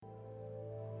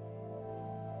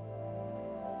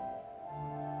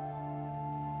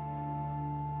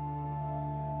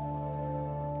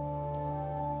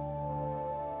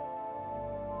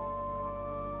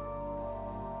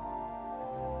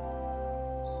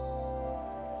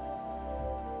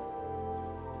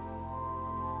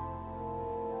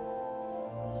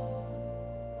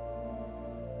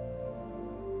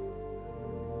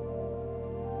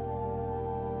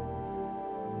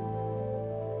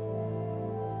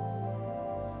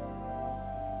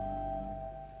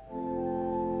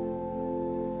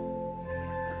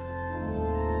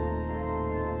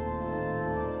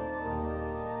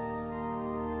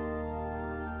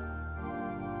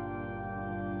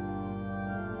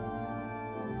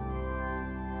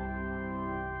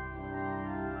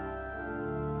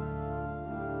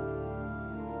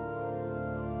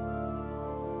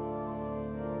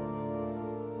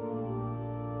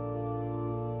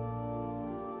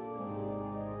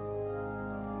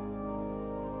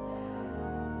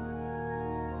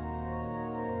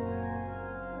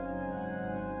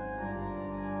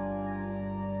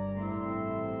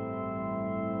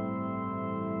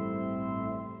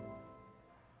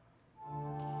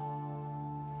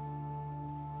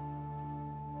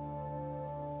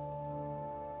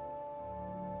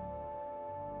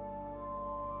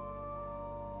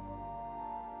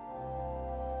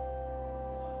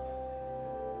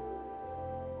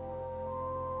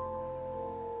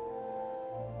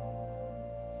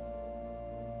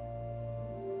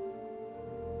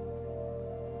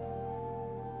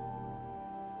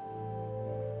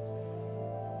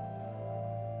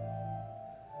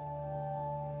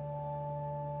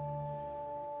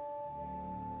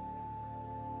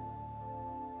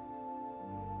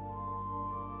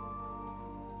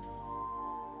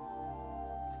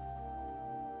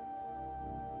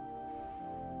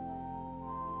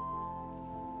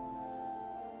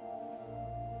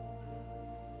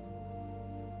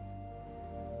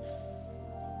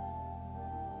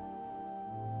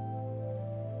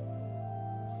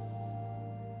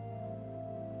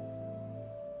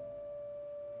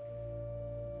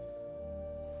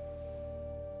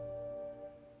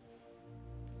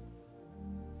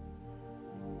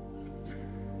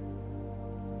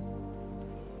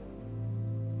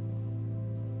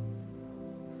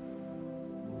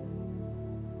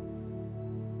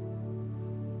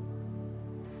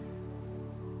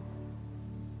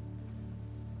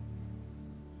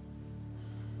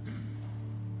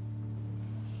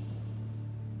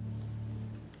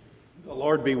The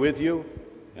Lord be with you,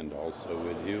 and also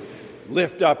with you.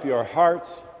 Lift up your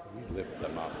hearts. We lift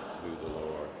them up to the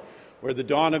Lord. Where the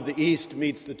dawn of the east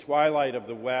meets the twilight of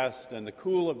the west, and the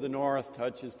cool of the north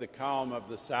touches the calm of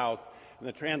the south, and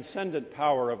the transcendent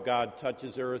power of God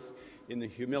touches earth in the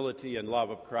humility and love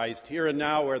of Christ. Here and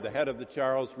now, where the head of the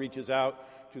Charles reaches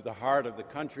out to the heart of the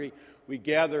country, we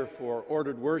gather for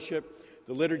ordered worship.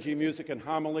 The liturgy, music, and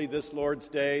homily this Lord's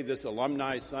Day, this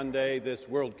Alumni Sunday, this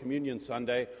World Communion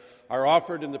Sunday are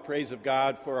offered in the praise of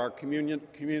God for our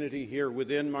community here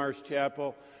within Marsh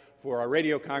Chapel, for our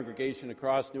radio congregation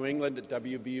across New England at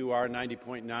WBUR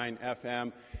 90.9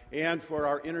 FM, and for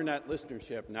our internet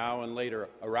listenership now and later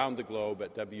around the globe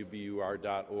at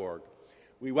WBUR.org.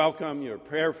 We welcome your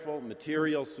prayerful,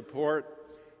 material support,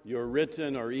 your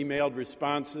written or emailed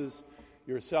responses,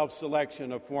 your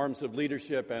self-selection of forms of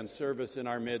leadership and service in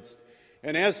our midst,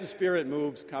 and as the Spirit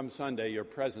moves come Sunday, your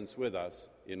presence with us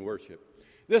in worship.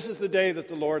 This is the day that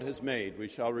the Lord has made. We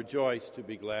shall rejoice to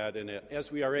be glad in it.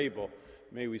 As we are able,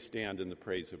 may we stand in the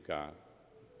praise of God.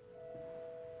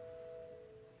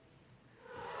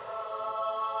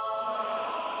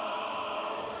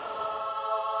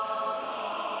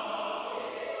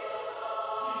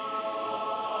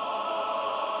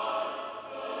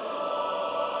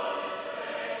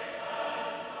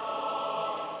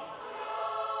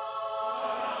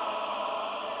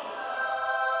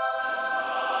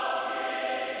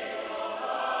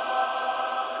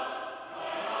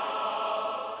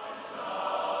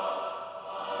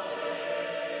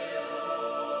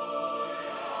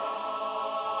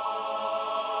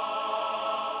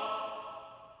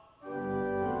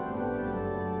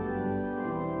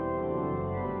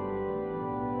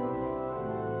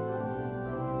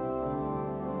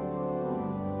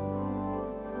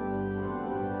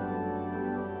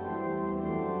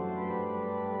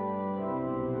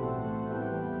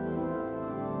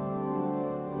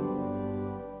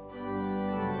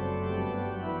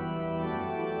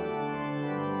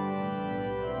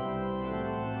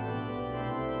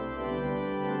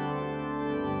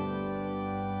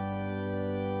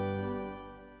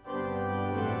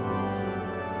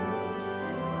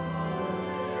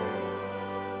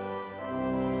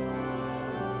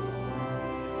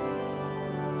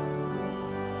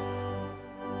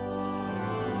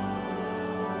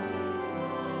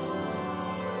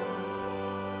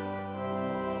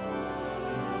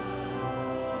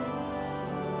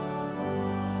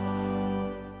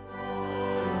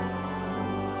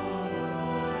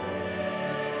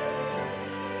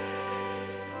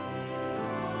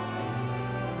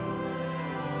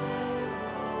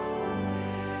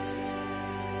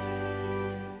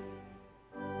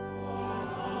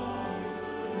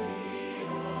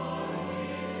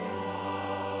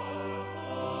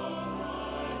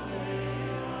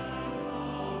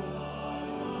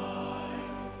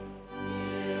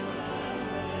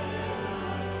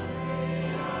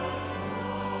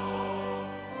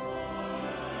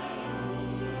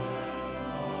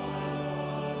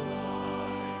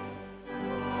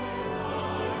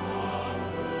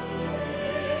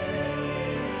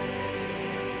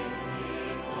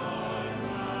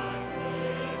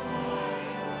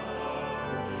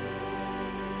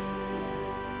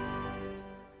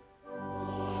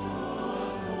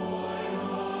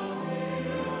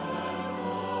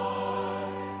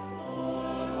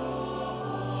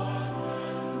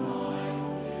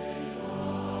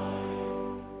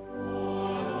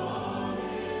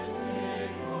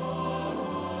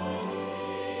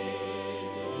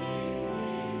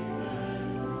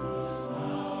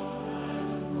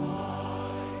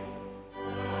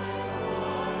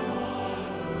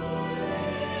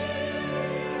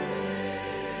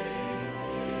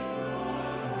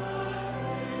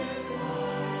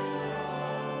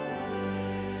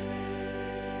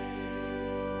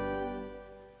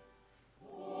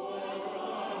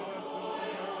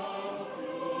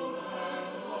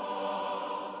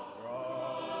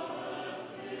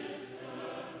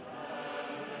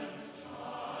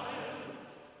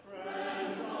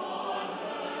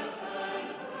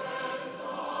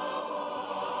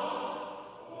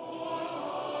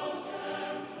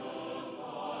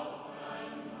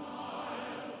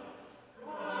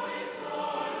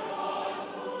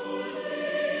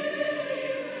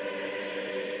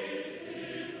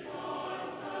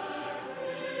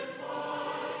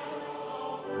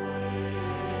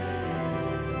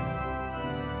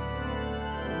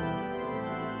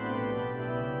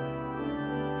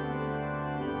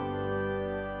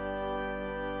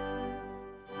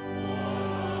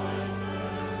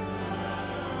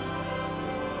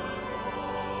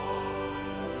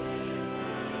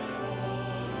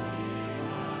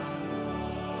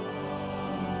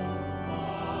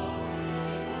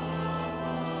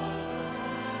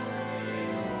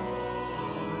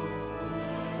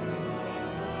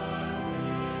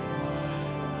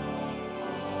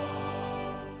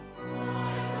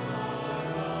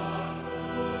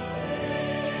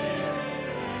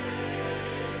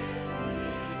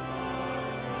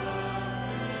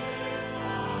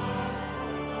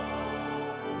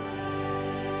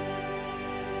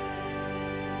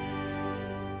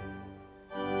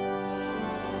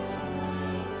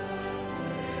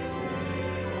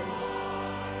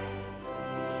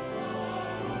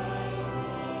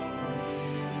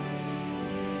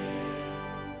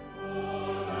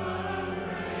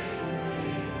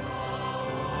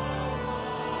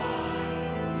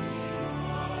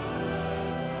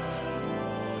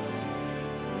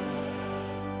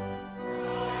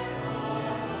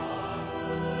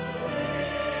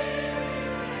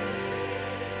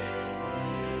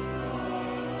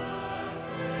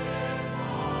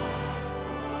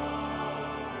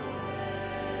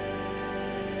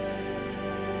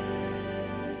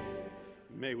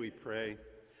 May we pray.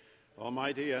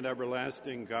 Almighty and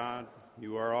everlasting God,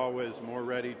 you are always more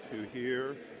ready to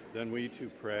hear than we to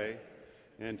pray,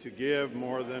 and to give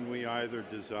more than we either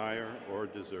desire or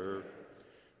deserve.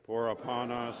 Pour upon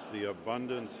us the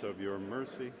abundance of your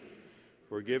mercy,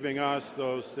 forgiving us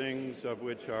those things of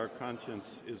which our conscience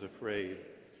is afraid,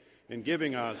 and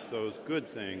giving us those good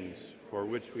things for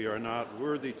which we are not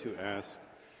worthy to ask,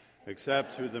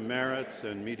 except through the merits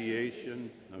and mediation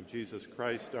of Jesus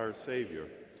Christ our Savior,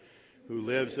 who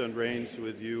lives and reigns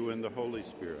with you in the Holy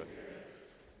Spirit,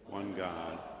 one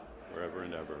God, forever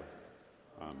and ever.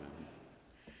 Amen.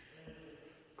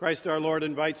 Christ our Lord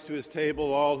invites to his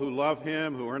table all who love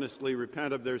him, who earnestly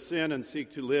repent of their sin and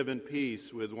seek to live in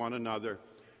peace with one another.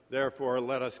 Therefore,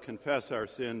 let us confess our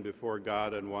sin before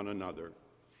God and one another.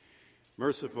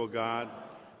 Merciful God,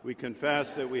 we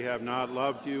confess that we have not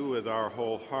loved you with our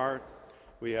whole heart.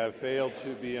 We have failed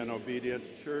to be an obedient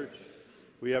church.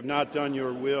 We have not done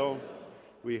your will.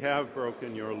 We have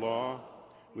broken your law.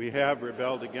 We have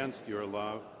rebelled against your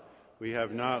love. We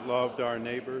have not loved our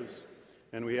neighbors,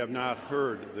 and we have not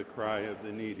heard the cry of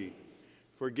the needy.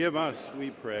 Forgive us, we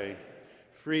pray.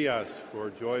 Free us for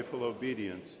joyful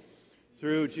obedience.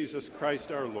 Through Jesus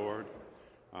Christ our Lord.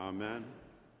 Amen.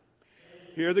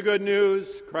 Hear the good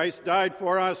news. Christ died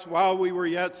for us while we were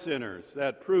yet sinners.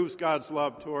 That proves God's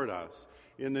love toward us.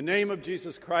 In the name of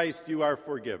Jesus Christ, you are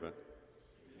forgiven.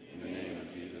 In the name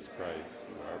of Jesus Christ,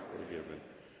 you are forgiven.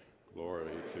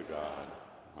 Glory to God.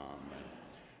 Amen.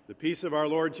 The peace of our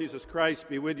Lord Jesus Christ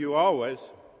be with you always.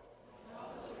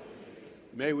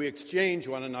 May we exchange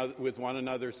with one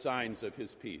another signs of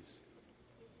his peace.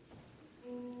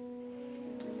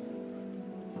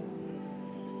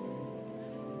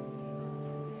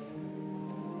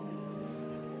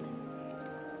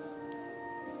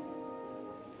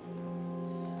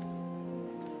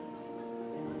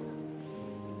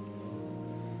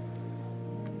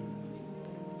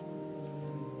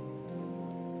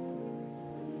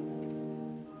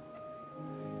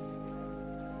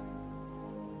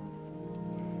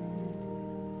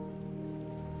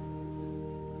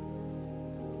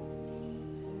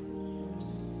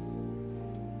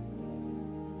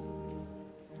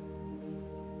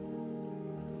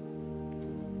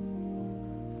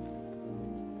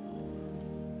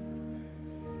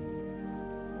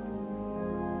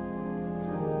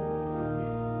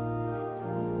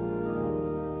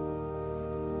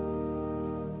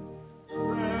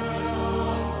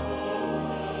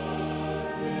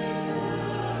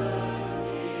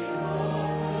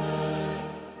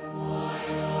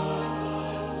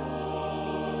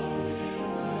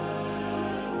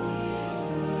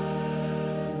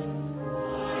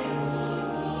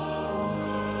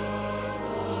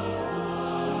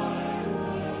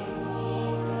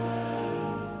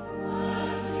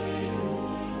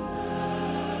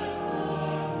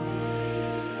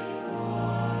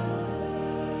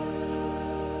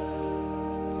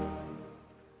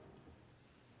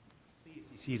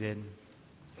 Seated.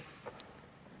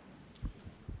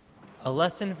 A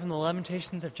lesson from the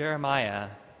Lamentations of Jeremiah,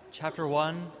 chapter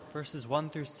 1, verses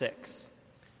 1 through 6.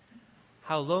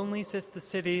 How lonely sits the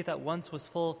city that once was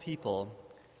full of people.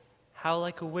 How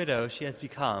like a widow she has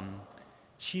become,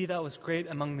 she that was great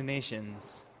among the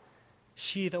nations.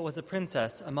 She that was a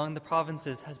princess among the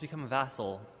provinces has become a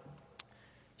vassal.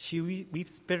 She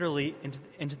weeps bitterly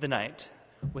into the night,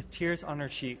 with tears on her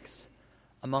cheeks.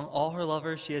 Among all her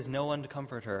lovers she has no one to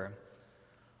comfort her.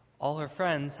 All her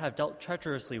friends have dealt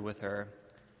treacherously with her.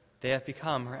 They have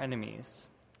become her enemies.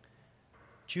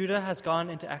 Judah has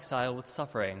gone into exile with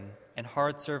suffering and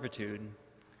hard servitude.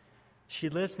 She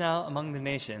lives now among the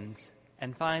nations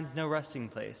and finds no resting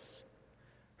place.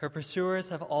 Her pursuers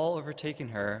have all overtaken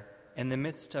her in the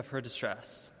midst of her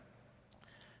distress.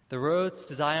 The roads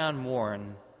to Zion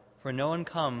mourn, for no one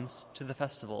comes to the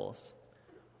festivals.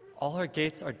 All her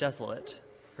gates are desolate.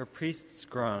 Her priests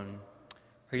groan,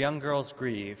 her young girls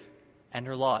grieve, and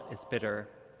her lot is bitter.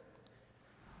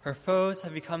 Her foes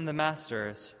have become the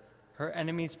masters, her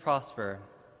enemies prosper,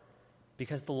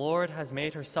 because the Lord has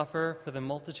made her suffer for the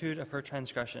multitude of her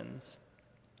transgressions.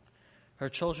 Her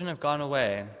children have gone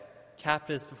away,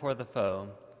 captives before the foe.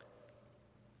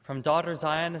 From daughter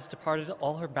Zion has departed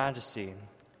all her majesty.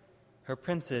 Her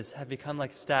princes have become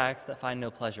like stags that find no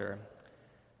pleasure.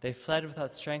 They fled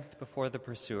without strength before the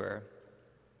pursuer.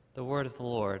 The word of the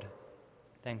Lord.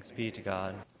 Thanks be to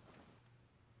God.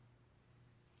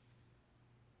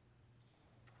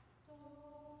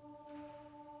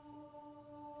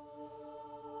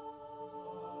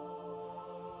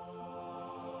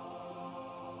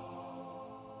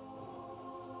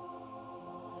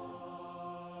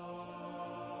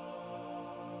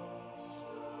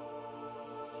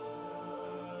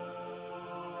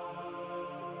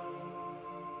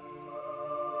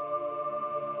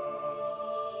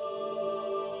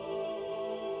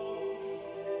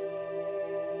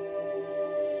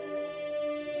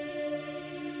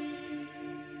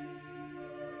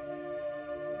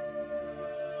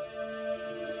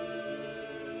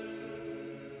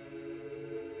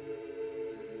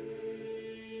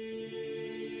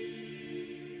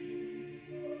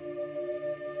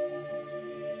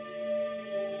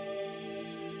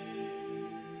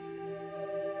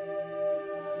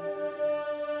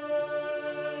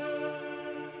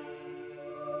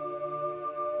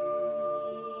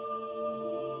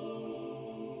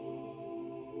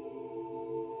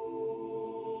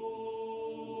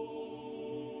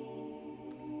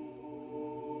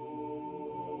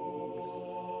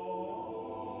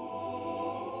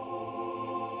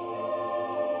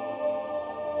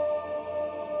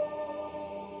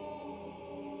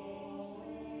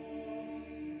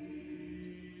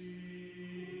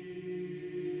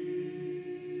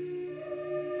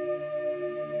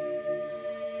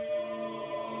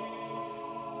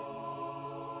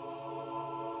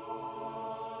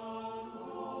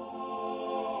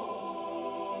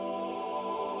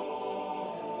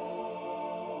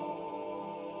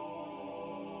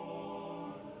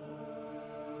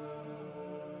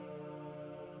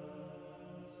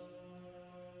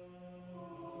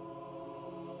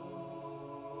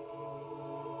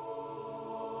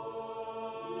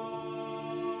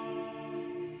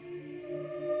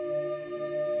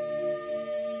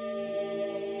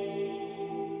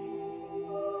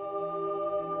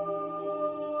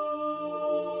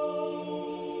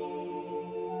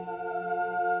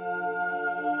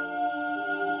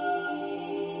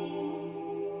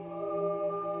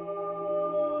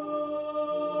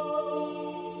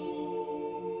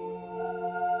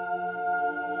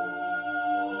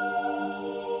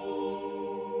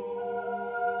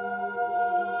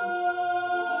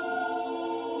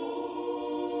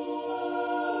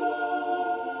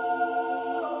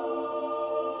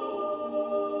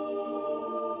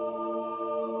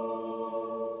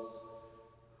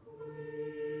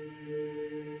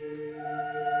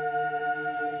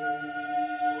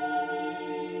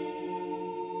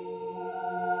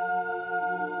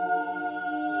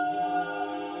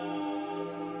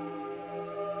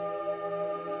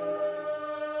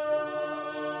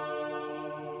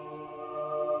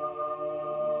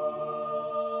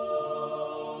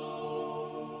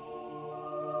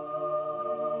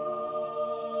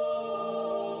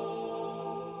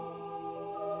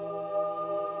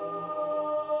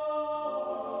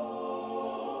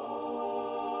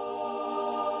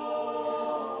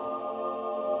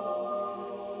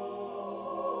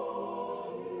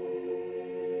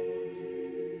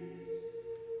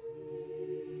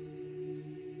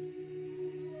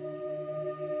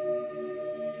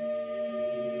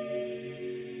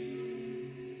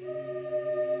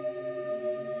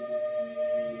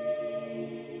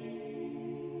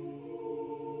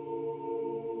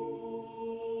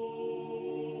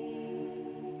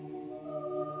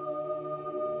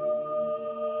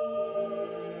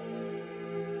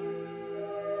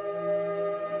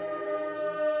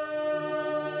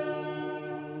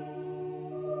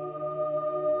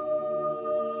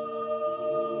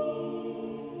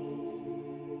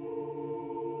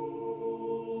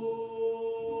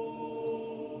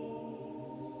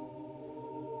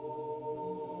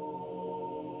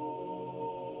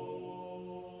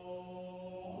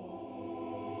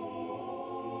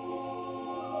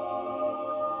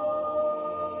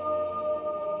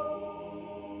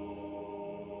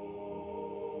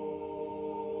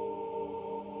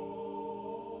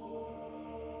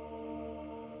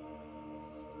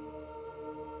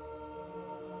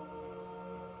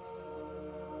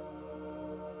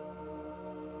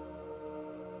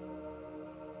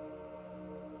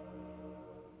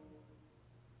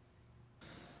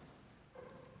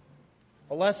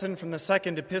 A lesson from the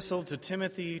second epistle to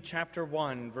Timothy, chapter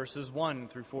 1, verses 1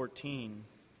 through 14.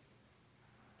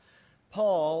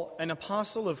 Paul, an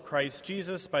apostle of Christ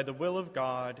Jesus by the will of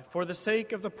God, for the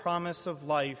sake of the promise of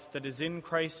life that is in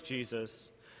Christ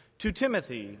Jesus, to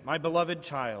Timothy, my beloved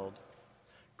child,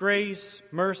 grace,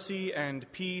 mercy, and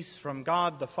peace from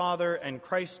God the Father and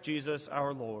Christ Jesus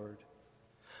our Lord.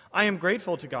 I am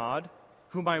grateful to God,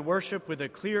 whom I worship with a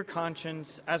clear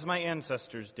conscience as my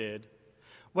ancestors did,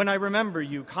 when I remember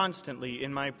you constantly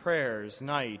in my prayers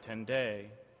night and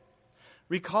day.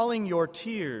 Recalling your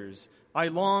tears, I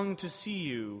long to see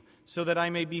you so that I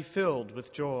may be filled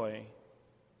with joy.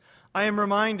 I am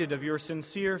reminded of your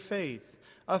sincere faith,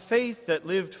 a faith that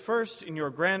lived first in your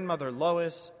grandmother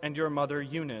Lois and your mother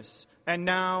Eunice, and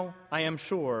now, I am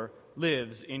sure,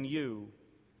 lives in you.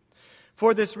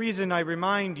 For this reason, I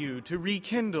remind you to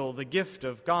rekindle the gift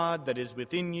of God that is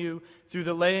within you through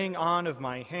the laying on of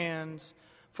my hands.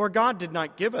 For God did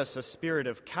not give us a spirit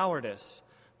of cowardice,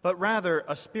 but rather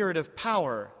a spirit of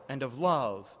power and of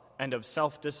love and of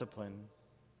self-discipline.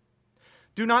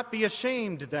 Do not be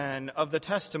ashamed, then, of the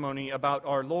testimony about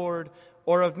our Lord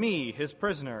or of me, his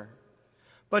prisoner,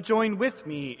 but join with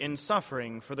me in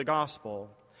suffering for the gospel,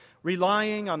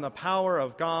 relying on the power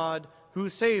of God who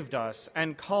saved us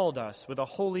and called us with a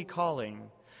holy calling,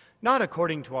 not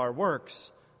according to our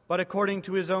works, but according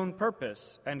to his own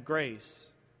purpose and grace.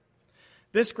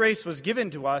 This grace was given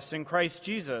to us in Christ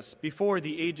Jesus before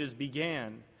the ages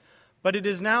began, but it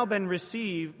has now been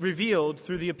revealed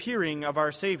through the appearing of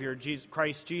our Savior,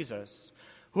 Christ Jesus,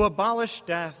 who abolished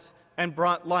death and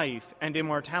brought life and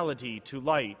immortality to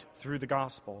light through the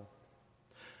gospel.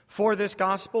 For this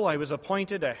gospel I was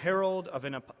appointed a herald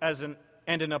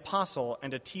and an apostle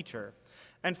and a teacher,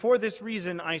 and for this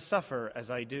reason I suffer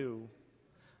as I do.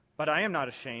 But I am not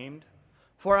ashamed,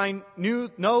 for I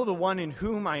know the one in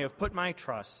whom I have put my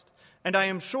trust, and I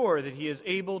am sure that he is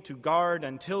able to guard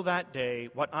until that day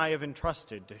what I have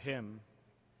entrusted to him.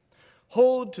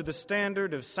 Hold to the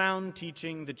standard of sound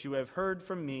teaching that you have heard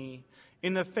from me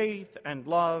in the faith and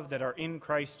love that are in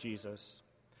Christ Jesus.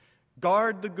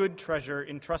 Guard the good treasure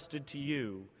entrusted to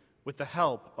you with the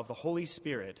help of the Holy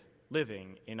Spirit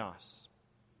living in us.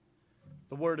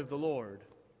 The word of the Lord.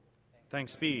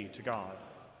 Thanks be to God.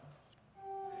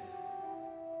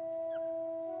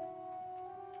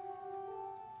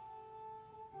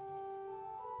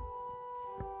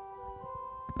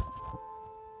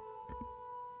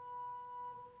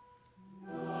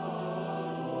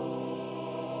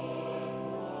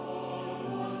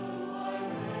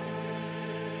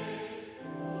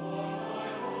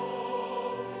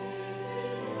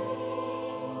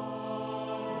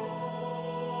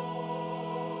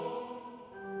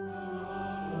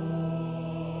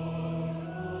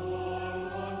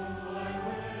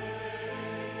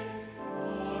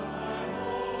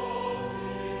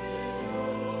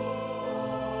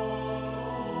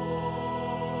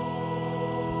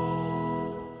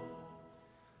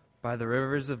 By the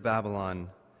rivers of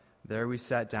Babylon, there we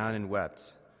sat down and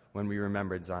wept when we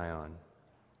remembered Zion.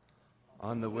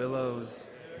 On the willows,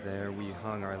 there we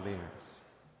hung our lyres.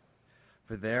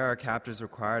 For there our captors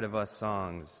required of us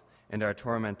songs, and our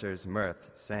tormentors mirth,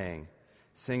 saying,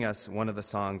 "Sing us one of the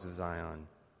songs of Zion."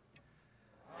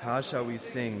 How shall we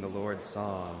sing the Lord's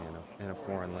song in a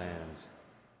foreign land?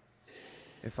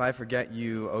 If I forget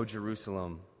you, O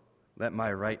Jerusalem, let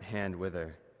my right hand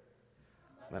wither.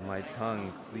 Let my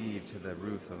tongue cleave to the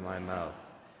roof of my mouth.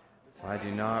 If I do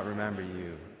not remember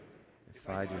you, if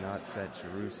I do not set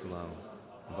Jerusalem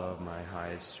above my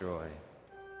highest joy.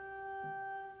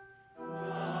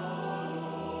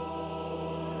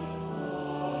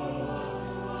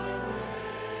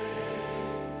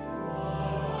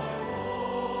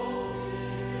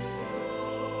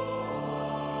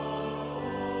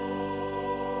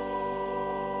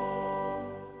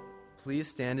 Please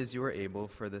stand as you are able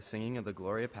for the singing of the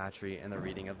Gloria Patri and the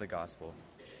reading of the Gospel.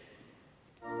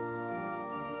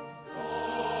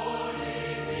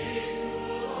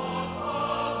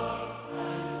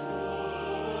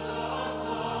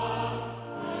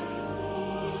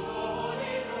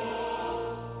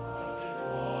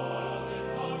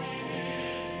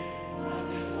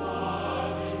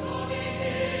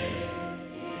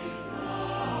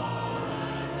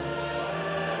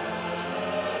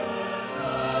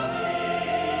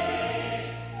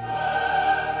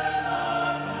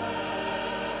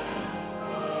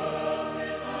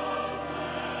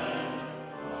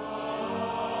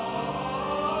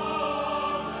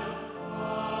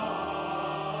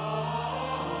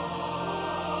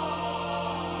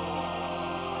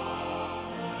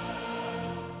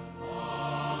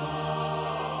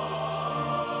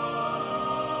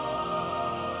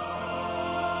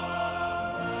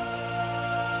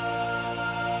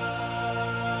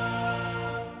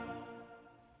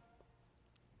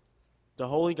 The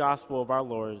Holy Gospel of our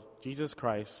Lord Jesus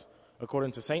Christ,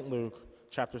 according to St. Luke,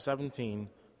 chapter 17,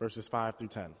 verses 5 through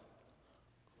 10.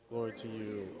 Glory to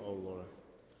you, O Lord.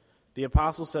 The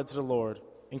apostles said to the Lord,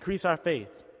 "Increase our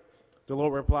faith." The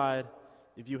Lord replied,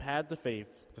 "If you had the faith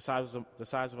the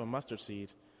size of a mustard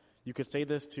seed, you could say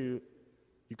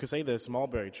this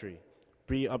mulberry tree,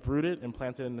 be uprooted and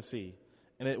planted in the sea,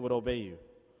 and it would obey you.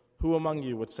 Who among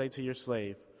you would say to your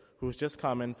slave, who has just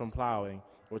come in from plowing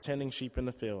or tending sheep in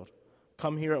the field,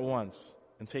 'Come here at once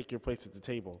and take your place at the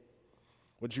table'?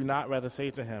 Would you not rather say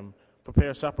to him,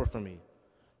 'Prepare supper for me,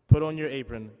 put on your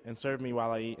apron and serve me while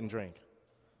I eat and drink?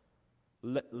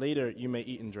 Later you may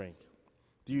eat and drink'?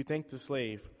 Do you thank the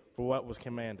slave for what was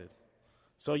commanded?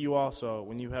 So you also,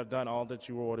 when you have done all that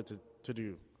you were ordered to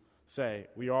do, say,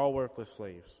 'We are all worthless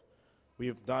slaves. We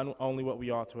have done only what we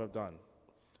ought to have done.'"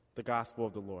 The Gospel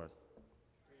of the Lord.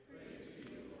 Praise to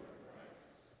you, Lord Christ.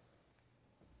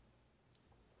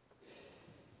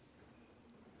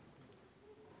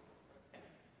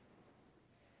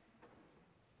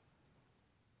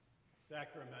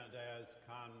 Sacrament as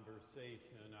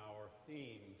conversation, our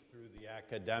theme through the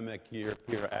academic year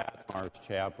here at Marsh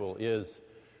Chapel is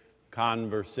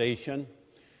conversation.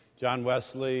 John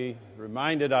Wesley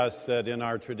reminded us that in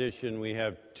our tradition we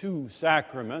have two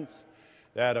sacraments,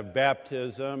 that of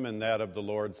baptism and that of the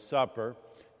Lord's Supper,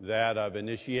 that of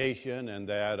initiation and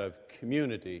that of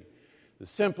community. The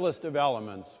simplest of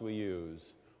elements we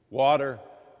use: water,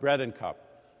 bread and cup,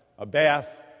 a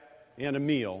bath, and a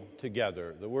meal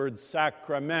together. The word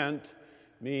sacrament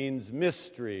means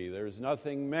mystery. There's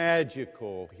nothing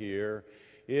magical here.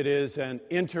 It is an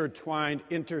intertwined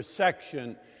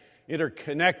intersection,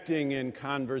 interconnecting in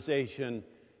conversation,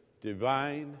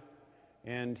 divine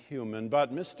and human.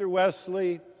 But Mr.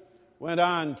 Wesley went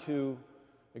on to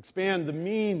expand the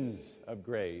means of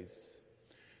grace.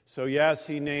 So yes,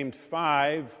 he named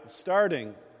 5,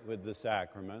 starting with the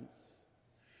sacraments,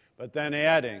 but then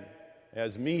adding,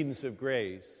 as means of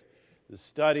grace, the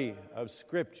study of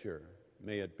Scripture,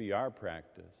 may it be our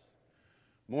practice.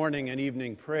 Morning and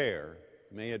evening prayer,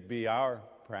 may it be our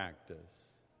practice.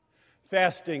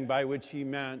 Fasting, by which he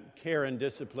meant care and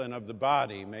discipline of the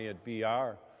body, may it be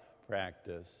our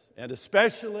practice. And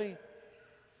especially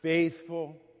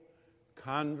faithful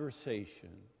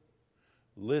conversation,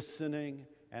 listening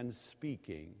and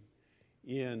speaking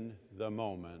in the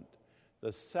moment.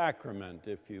 The sacrament,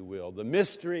 if you will, the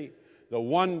mystery, the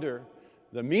wonder,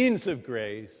 the means of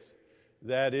grace,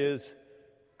 that is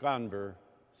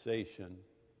conversation.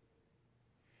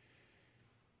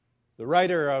 The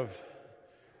writer of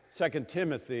 2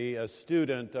 Timothy, a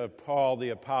student of Paul the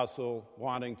Apostle,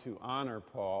 wanting to honor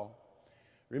Paul,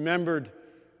 remembered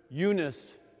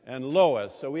Eunice and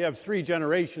Lois. So we have 3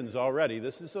 generations already.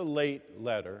 This is a late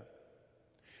letter.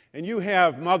 And you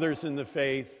have mothers in the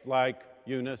faith like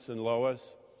Eunice and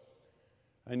Lois.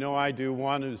 I know I do.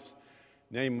 One whose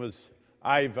name was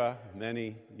Iva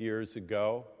many years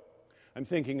ago. I'm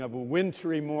thinking of a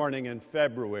wintry morning in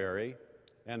February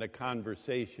and a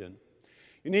conversation.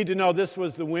 You need to know this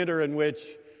was the winter in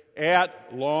which,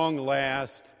 at long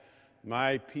last,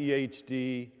 my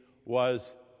PhD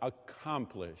was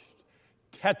accomplished.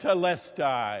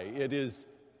 Tetelestai, it is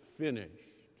finished.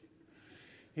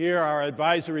 Here, our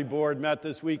advisory board met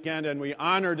this weekend, and we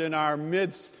honored in our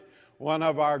midst one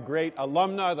of our great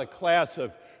alumna, the class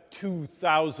of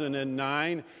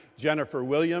 2009, Jennifer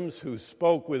Williams, who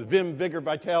spoke with vim, vigor,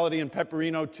 vitality, and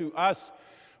pepperino to us,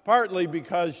 partly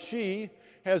because she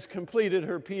has completed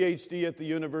her PhD at the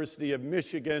University of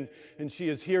Michigan, and she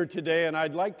is here today, and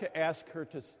I'd like to ask her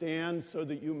to stand so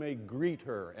that you may greet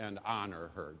her and honor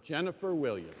her. Jennifer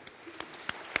Williams.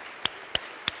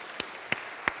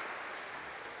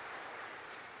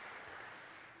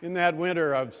 In that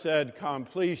winter of said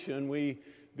completion, we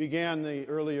began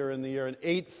earlier in the year an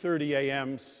 8:30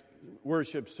 a.m.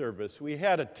 worship service. We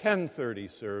had a 10:30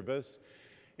 service,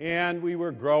 and we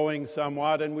were growing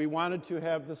somewhat, and we wanted to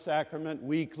have the sacrament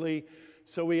weekly,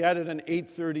 so we added an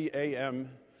 8:30 a.m.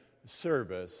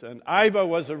 service. And Iva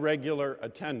was a regular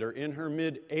attender. In her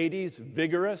mid-80s,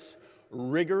 vigorous,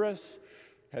 rigorous,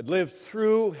 had lived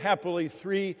through, happily,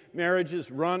 3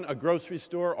 marriages, run a grocery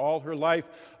store all her life,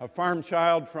 a farm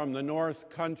child from the North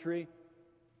Country.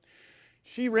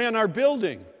 She ran our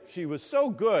building. She was so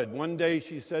good. One day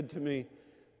she said to me,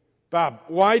 "Bob,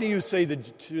 why do you say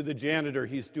to the janitor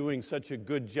he's doing such a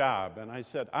good job?" And I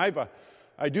said, "Iva,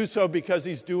 I do so because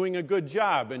he's doing a good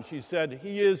job." And she said,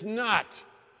 "He is not."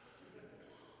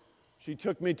 She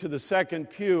took me to the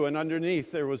second pew, and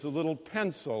underneath there was a little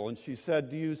pencil, and she said,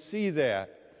 "Do you see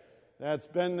that? That's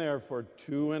been there for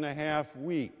 2.5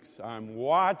 weeks. I'm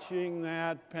watching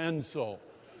that pencil."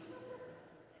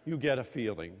 you get a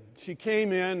feeling. She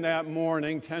came in that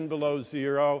morning, 10 below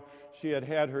zero. She had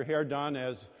had her hair done,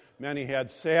 as many had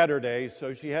Saturday,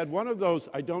 so she had one of those,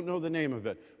 I don't know the name of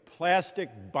it, plastic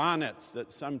bonnets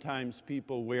that sometimes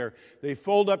people wear. They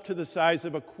fold up to the size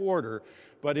of a quarter,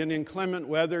 but in inclement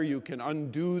weather you can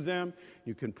undo them,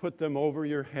 you can put them over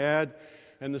your head.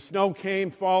 And the snow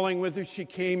came falling with her. She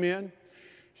came in.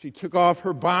 She took off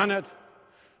her bonnet.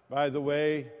 By the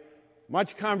way,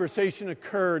 much conversation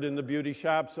occurred in the beauty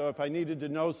shop, so if I needed to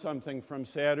know something from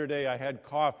Saturday, I had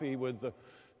coffee with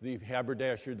the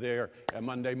haberdasher there at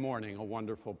Monday morning, a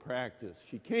wonderful practice.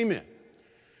 She came in.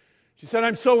 She said,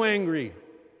 "I'm so angry.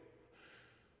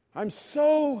 I'm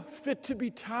so fit to be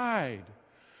tied."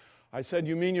 I said,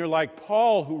 "You mean you're like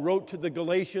Paul, who wrote to the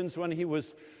Galatians when he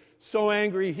was so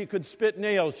angry he could spit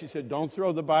nails?" She said, "Don't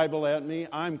throw the Bible at me.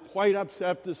 I'm quite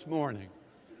upset this morning."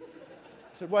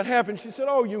 I said, "What happened?" She said,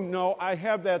 "Oh, you know, I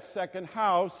have that second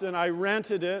house, and I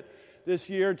rented it this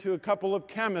year to a couple of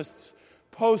chemists,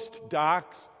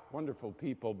 postdocs, wonderful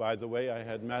people, by the way, I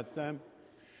had met them."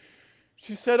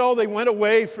 She said, "Oh, they went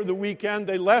away for the weekend.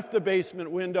 They left the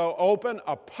basement window open.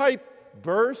 A pipe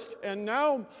burst, and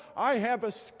now I have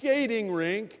a skating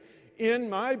rink in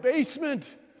my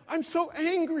basement. I'm so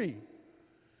angry."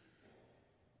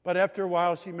 But after a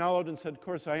while, she mellowed and said, "Of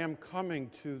course, I am coming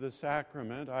to the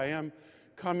sacrament. I am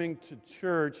coming to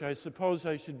church. I suppose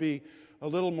I should be a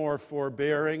little more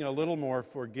forbearing, a little more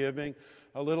forgiving,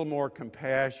 a little more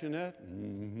compassionate."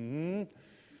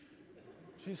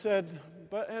 She said,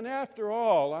 and after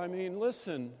all, I mean,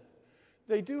 listen,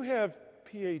 they do have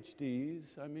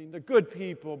PhDs. I mean, they're good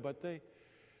people, but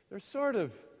they're sort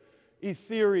of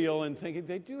ethereal in thinking.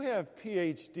 They do have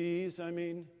PhDs. I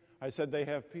mean, I said, "They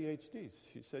have PhDs."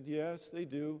 She said, "Yes, they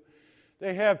do.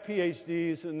 They have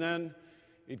PhDs," and then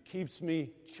it keeps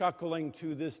me chuckling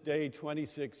to this day,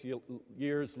 26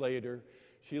 years later.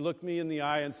 She looked me in the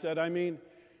eye and said, "I mean,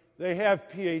 they have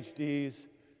PhDs.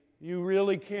 You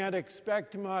really can't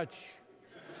expect much."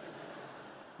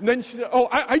 And then she said, "Oh,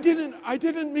 I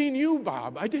didn't mean you,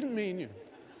 Bob. I didn't mean you."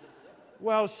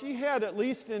 Well, she had at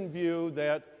least in view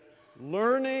that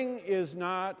learning is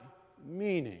not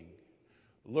meaning.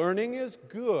 Learning is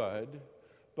good,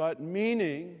 but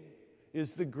meaning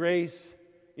is the grace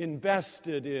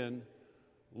invested in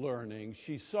learning.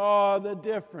 She saw the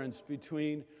difference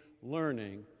between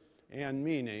learning and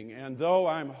meaning. And though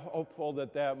I'm hopeful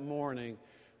that morning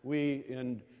we,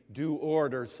 in due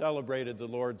order, celebrated the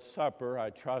Lord's Supper, I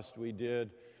trust we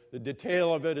did, the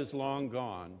detail of it is long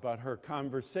gone. But her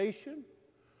conversation,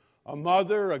 a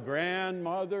mother, a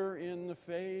grandmother in the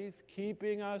faith,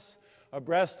 keeping us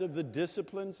abreast of the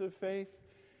disciplines of faith,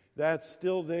 that's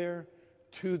still there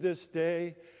to this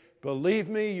day. Believe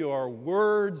me, your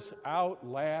words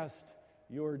outlast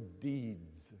your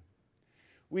deeds.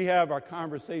 We have our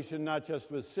conversation not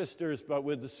just with sisters, but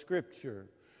with the Scripture.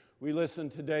 We listen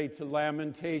today to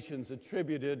Lamentations,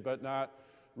 attributed to, but not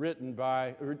written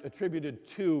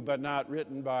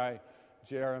by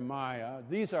Jeremiah.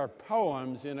 These are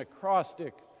poems in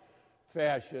acrostic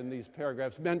fashion, these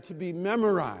paragraphs, meant to be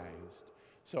memorized.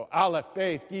 So Aleph,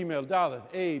 Beth, Gimel, Daleth,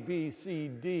 A, B, C,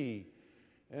 D.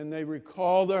 And they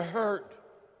recall the hurt,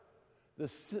 the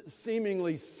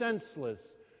seemingly senseless,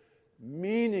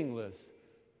 meaningless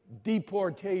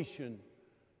deportation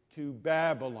to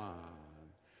Babylon.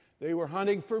 They were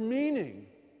hunting for meaning.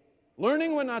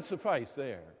 Learning would not suffice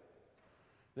there.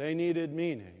 They needed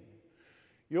meaning.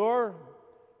 Your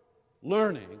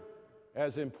learning,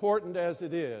 as important as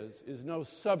it is no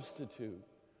substitute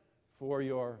for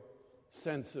your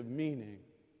sense of meaning.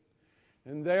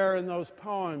 And there in those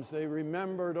poems, they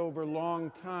remembered over a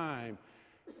long time,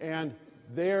 and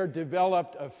there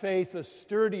developed a faith, a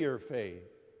sturdier faith,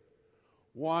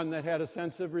 one that had a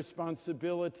sense of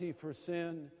responsibility for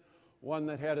sin, one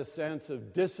that had a sense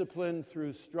of discipline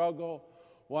through struggle,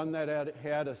 one that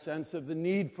had a sense of the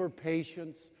need for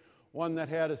patience, one that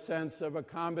had a sense of a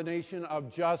combination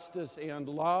of justice and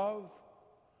love.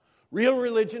 Real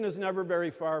religion is never very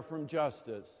far from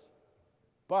justice,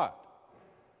 but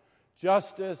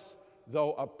justice,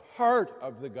 though a part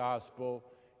of the gospel,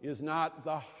 is not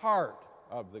the heart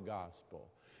of the gospel.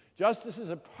 Justice is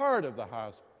a part of the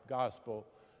gospel,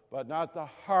 but not the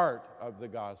heart of the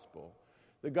gospel.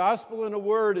 The gospel, in a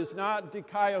word, is not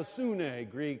dikaiosune,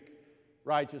 Greek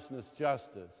righteousness,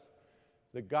 justice.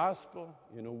 The gospel,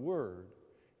 in a word,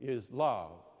 is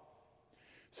love.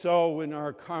 So in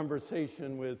our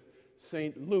conversation with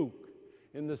St. Luke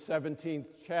in the 17th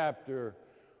chapter,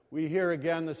 we hear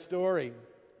again the story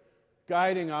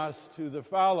guiding us to the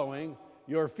following: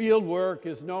 your field work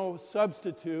is no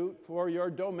substitute for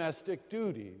your domestic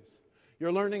duties.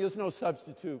 Your learning is no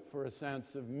substitute for a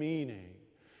sense of meaning.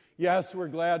 Yes, we're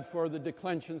glad for the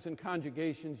declensions and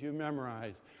conjugations you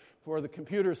memorized, for the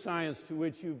computer science to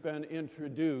which you've been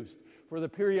introduced, for the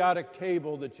periodic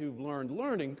table that you've learned.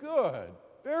 Learning, good,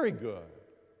 very good.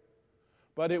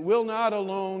 But it will not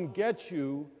alone get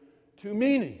you to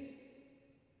meaning.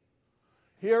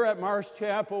 Here at Marsh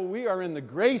Chapel, we are in the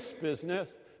grace business,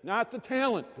 not the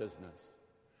talent business.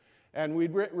 And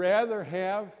we'd rather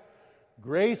have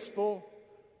graceful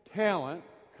talent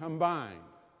combined.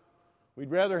 We'd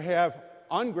rather have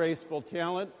ungraceful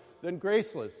talent than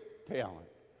graceless talent.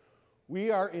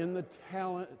 We are in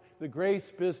the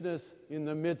grace business in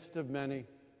the midst of many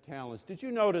talents. Did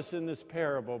you notice in this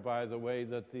parable, by the way,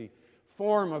 that the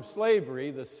form of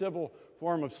slavery, the civil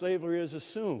form of slavery, is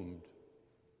assumed?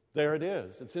 There it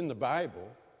is. It's in the Bible.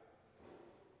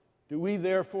 Do we,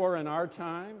 therefore, in our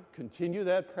time, continue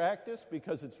that practice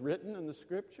because it's written in the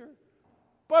Scripture?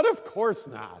 But of course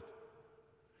not.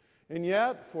 And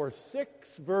yet, for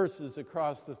 6 verses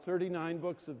across the 39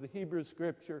 books of the Hebrew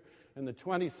Scripture and the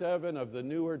 27 of the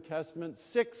Newer Testament,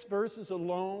 6 verses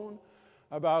alone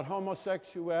about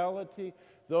homosexuality,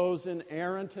 those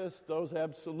inerrantists, those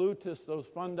absolutists, those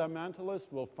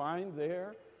fundamentalists will find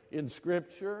there in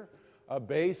Scripture a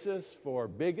basis for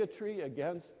bigotry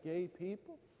against gay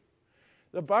people.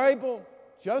 The Bible,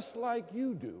 just like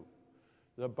you do,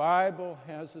 the Bible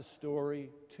has a story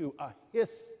too, a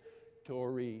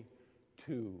history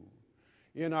too.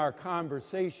 In our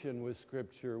conversation with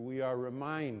Scripture, we are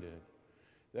reminded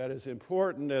that as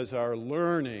important as our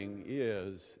learning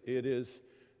is, it is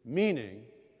meaning,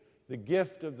 the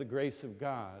gift of the grace of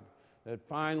God, that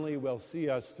finally will see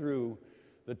us through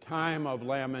the time of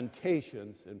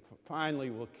lamentations and finally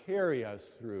will carry us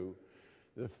through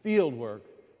the field work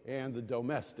and the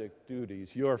domestic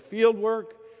duties. Your field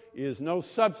work is no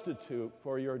substitute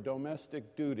for your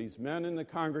domestic duties. Men in the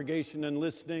congregation and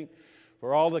listening,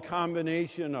 for all the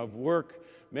combination of work,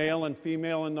 male and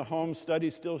female in the home,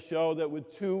 studies still show that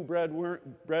with 2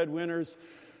 breadwinners,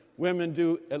 women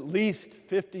do at least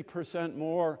 50%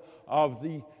 more of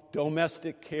the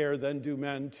domestic care than do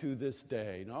men to this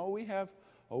day. No, we have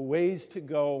a ways to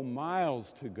go,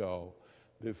 miles to go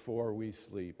before we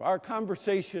sleep. Our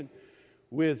conversation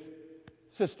with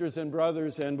sisters and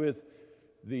brothers and with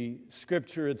the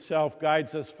Scripture itself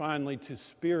guides us finally to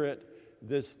Spirit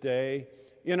this day.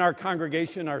 In our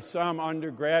congregation are some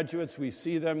undergraduates. We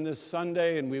see them this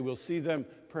Sunday, and we will see them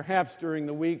perhaps during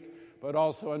the week, but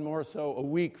also and more so a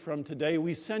week from today.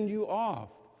 We send you off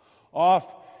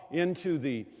into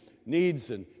the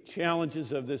needs and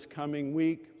challenges of this coming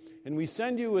week. And we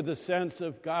send you with a sense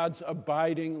of God's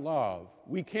abiding love.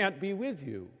 We can't be with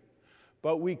you,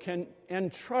 but we can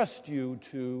entrust you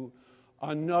to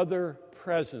another's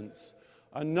presence,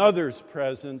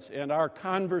 and our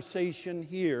conversation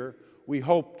here, we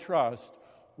hope, trust,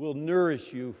 will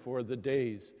nourish you for the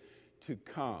days to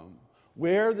come.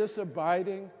 Where this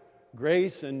abiding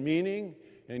grace and meaning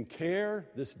and care,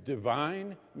 this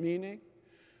divine meaning,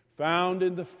 found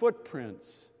in the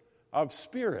footprints of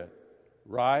Spirit,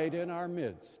 right in our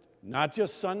midst, not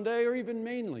just Sunday or even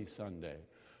mainly Sunday,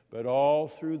 but all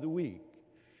through the week.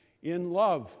 In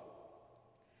love.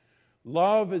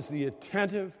 Love is the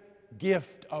attentive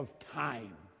gift of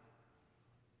time.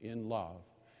 In love.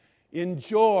 In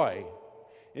joy.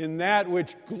 In that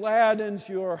which gladdens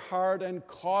your heart and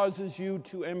causes you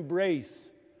to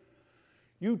embrace.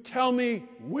 You tell me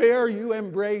where you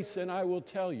embrace, and I will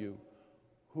tell you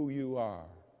who you are.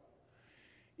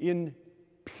 In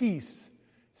peace,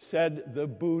 said the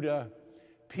Buddha,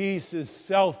 peace is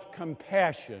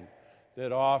self-compassion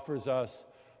that offers us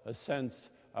a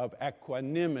sense of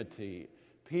equanimity.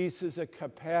 Peace is a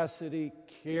capacity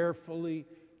carefully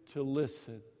to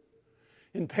listen.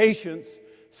 In patience,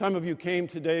 some of you came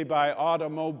today by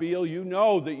automobile. You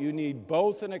know that you need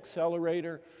both an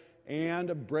accelerator and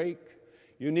a brake.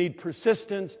 You need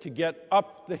persistence to get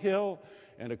up the hill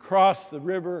and across the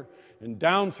river and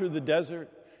down through the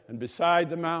desert and beside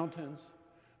the mountains.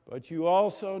 But you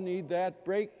also need that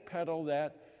brake pedal,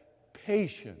 that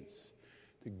patience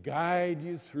to guide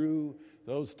you through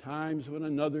those times when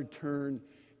another turn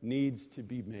needs to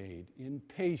be made. In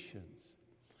patience.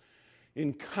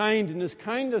 In kindness,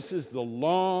 kindness is the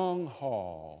long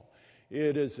haul.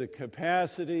 It is the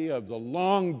capacity of the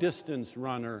long-distance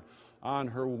runner on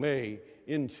her way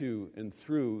into and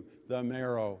through the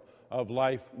marrow of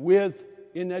life with,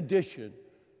 in addition,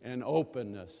 an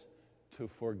openness to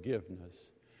forgiveness.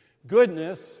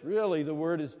 Goodness, really the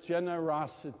word is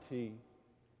generosity.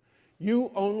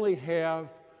 You only have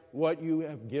what you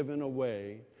have given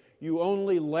away. You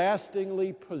only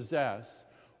lastingly possess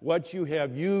what you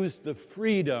have used the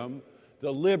freedom,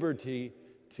 the liberty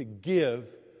to give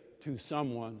to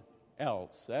someone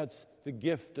else. That's the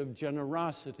gift of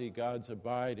generosity, God's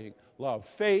abiding love.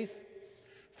 Faith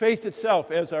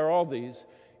itself, as are all these,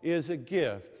 is a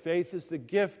gift. Faith is the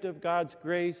gift of God's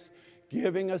grace,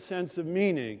 giving a sense of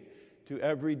meaning to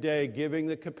every day, giving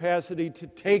the capacity to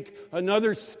take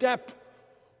another step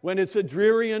when it's a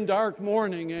dreary and dark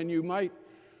morning and you might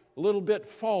a little bit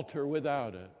falter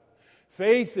without it.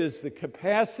 Faith is the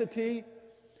capacity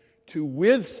to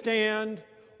withstand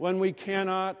when we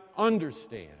cannot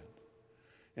understand.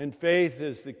 And faith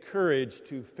is the courage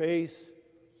to face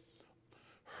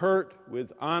hurt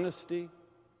with honesty,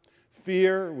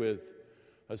 fear with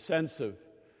a sense of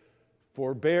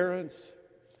forbearance,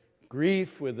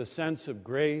 grief with a sense of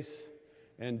grace,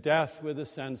 and death with a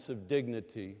sense of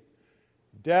dignity.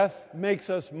 Death makes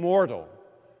us mortal.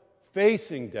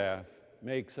 Facing death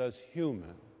makes us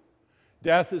human.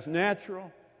 Death is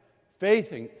natural.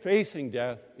 Facing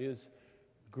death is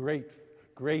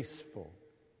graceful.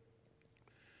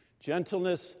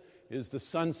 Gentleness is the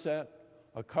sunset,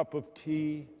 a cup of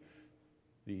tea,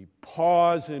 the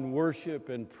pause in worship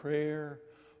and prayer,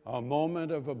 a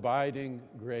moment of abiding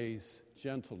grace,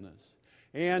 gentleness,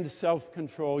 and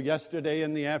self-control. Yesterday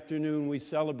in the afternoon, we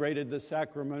celebrated the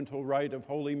sacramental rite of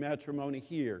holy matrimony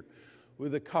here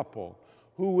with a couple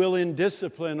who will, in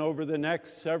discipline over the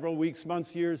next several weeks,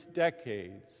 months, years,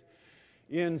 decades,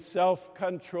 in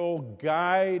self-control,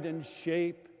 guide and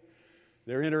shape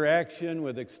their interaction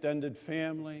with extended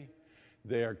family,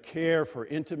 their care for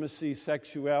intimacy,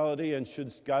 sexuality, and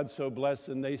should God so bless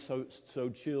and they so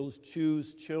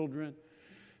choose children,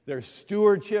 their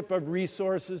stewardship of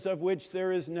resources of which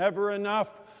there is never enough,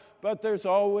 but there's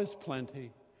always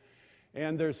plenty,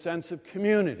 and their sense of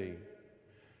community,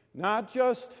 not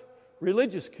just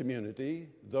religious community,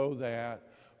 though that,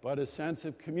 but a sense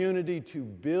of community to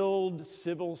build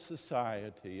civil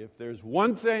society. If there's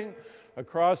one thing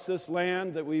across this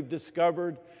land that we've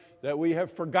discovered that we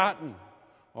have forgotten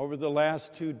over the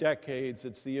last 2 decades,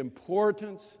 it's the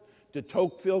importance, de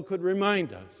Tocqueville could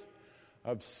remind us,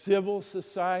 of civil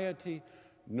society,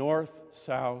 north,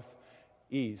 south,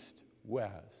 east,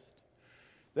 west.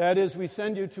 That is, we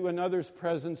send you to another's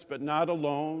presence, but not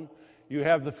alone. You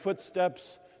have the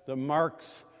footsteps, the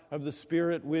marks of the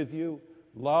Spirit with you.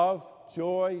 Love,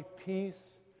 joy, peace,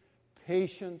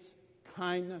 patience,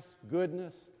 kindness,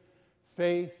 goodness,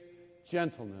 faith,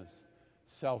 gentleness,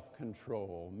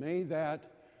 self-control. May that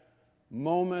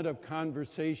moment of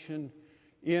conversation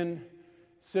in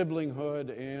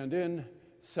siblinghood and in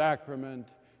sacrament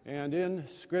and in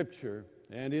Scripture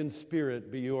and in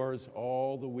spirit be yours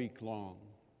all the week long.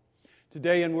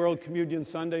 Today in World Communion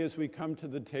Sunday, as we come to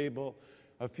the table,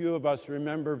 a few of us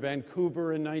remember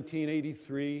Vancouver in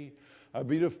 1983, a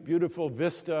beautiful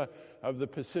vista of the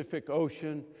Pacific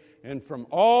Ocean, and from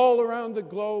all around the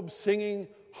globe singing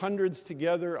hundreds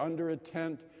together under a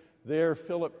tent. There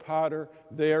Philip Potter,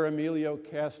 there Emilio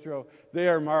Castro,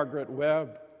 there Margaret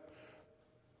Webb,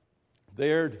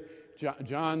 there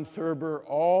John Thurber,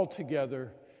 all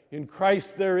together. In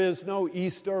Christ there is no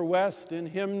east or west, in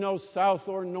him no south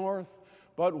or north,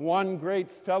 but one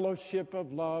great fellowship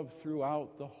of love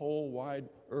throughout the whole wide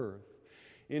earth.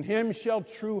 In him shall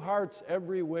true hearts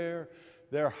everywhere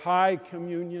their high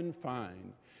communion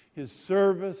find. His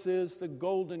service is the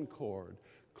golden cord,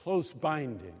 close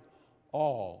binding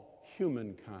all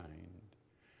humankind.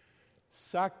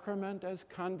 Sacrament as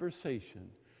conversation,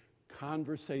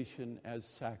 conversation as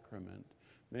sacrament.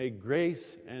 May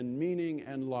grace and meaning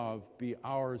and love be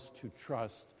ours to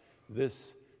trust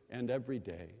this and every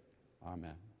day.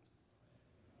 Amen.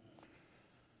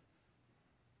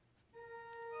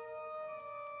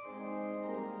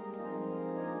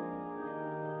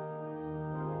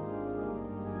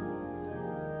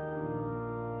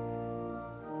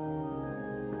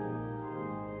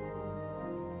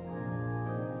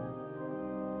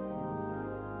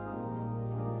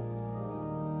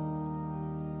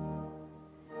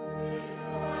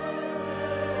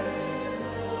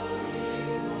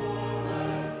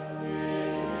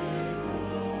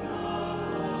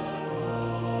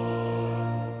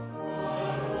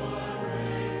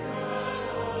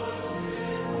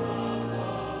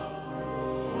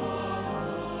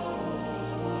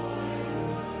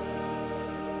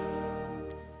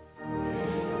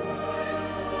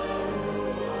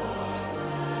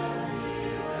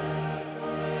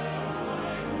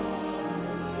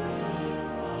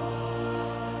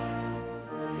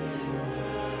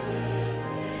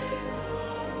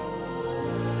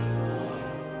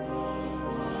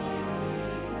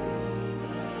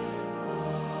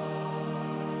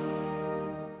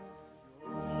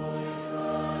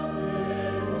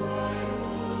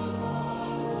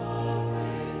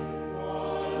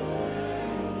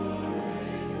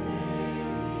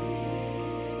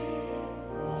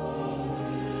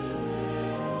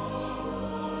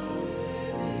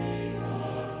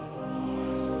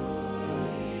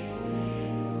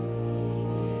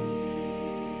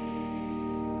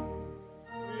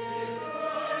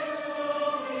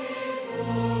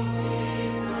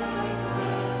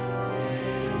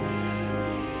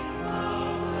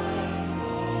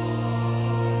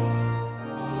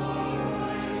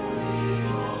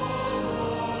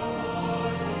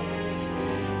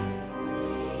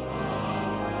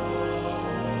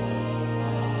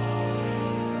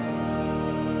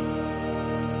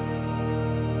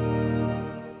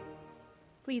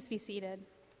 Please be seated.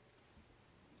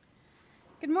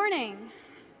 Good morning.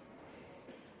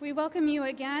 We welcome you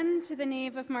again to the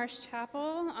nave of Marsh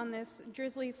Chapel on this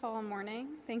drizzly fall morning.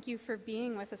 Thank you for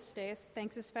being with us today.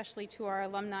 Thanks especially to our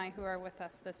alumni who are with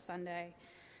us this Sunday.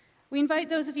 We invite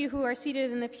those of you who are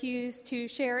seated in the pews to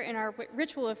share in our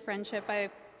ritual of friendship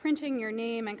by printing your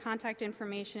name and contact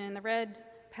information in the red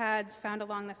pads found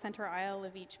along the center aisle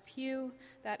of each pew.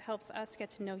 That helps us get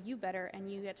to know you better and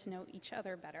you get to know each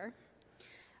other better.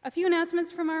 A few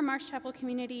announcements from our Marsh Chapel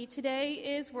community. Today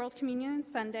is World Communion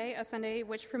Sunday, a Sunday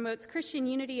which promotes Christian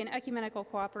unity and ecumenical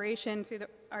cooperation through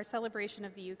our celebration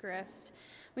of the Eucharist.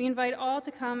 We invite all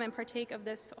to come and partake of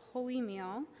this holy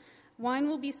meal. Wine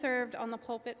will be served on the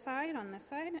pulpit side, on this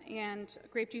side, and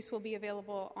grape juice will be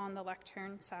available on the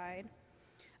lectern side.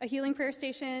 A healing prayer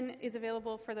station is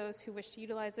available for those who wish to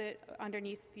utilize it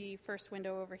underneath the first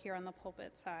window over here on the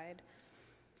pulpit side.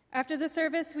 After the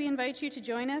service, we invite you to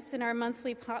join us in our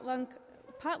monthly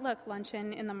potluck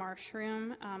luncheon in the Marsh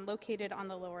Room, located on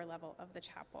the lower level of the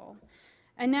chapel.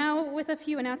 And now, with a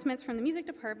few announcements from the music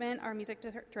department, our music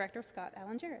director, Scott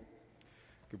Allan Jarrett.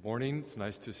 Good morning. It's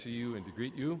nice to see you and to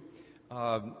greet you.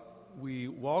 We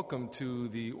welcome to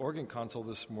the organ console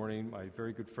this morning my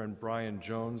very good friend Brian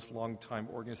Jones, longtime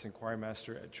organist and choir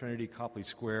master at Trinity Copley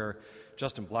Square.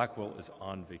 Justin Blackwell is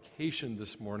on vacation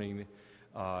this morning.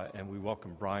 And we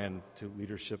welcome Brian to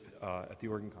leadership at the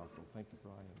organ console. Thank you,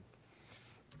 Brian.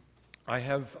 I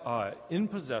have in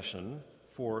possession,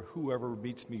 for whoever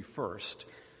meets me first,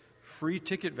 free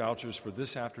ticket vouchers for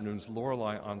this afternoon's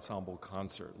Lorelei Ensemble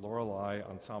concert. Lorelei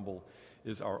Ensemble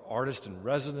is our artist in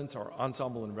residence, our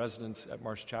ensemble in residence at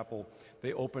Marsh Chapel.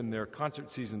 They opened their concert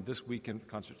season this weekend,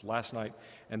 concerts last night,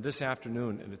 and this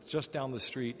afternoon, and it's just down the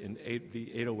street in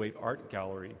the 808 Art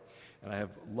Gallery. And I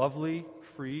have lovely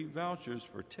free vouchers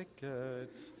for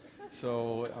tickets.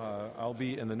 So I'll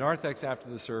be in the narthex after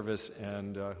the service,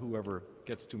 and whoever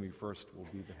gets to me first will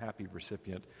be the happy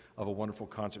recipient of a wonderful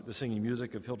concert. The singing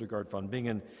music of Hildegard von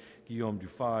Bingen, Guillaume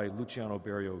Dufay, Luciano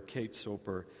Berio, Kate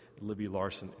Soper, and Libby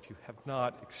Larson. If you have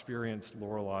not experienced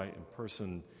Lorelei in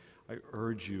person, I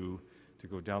urge you to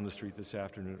go down the street this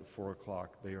afternoon at 4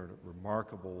 o'clock. They are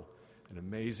remarkable, an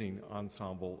amazing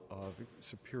ensemble of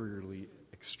superiorly,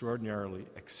 extraordinarily,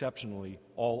 exceptionally,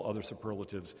 all other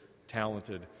superlatives,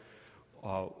 talented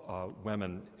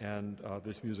women, and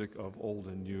this music of old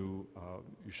and new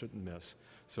you shouldn't miss.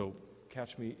 So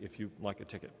catch me if you like a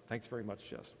ticket. Thanks very much,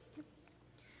 Jess.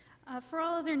 For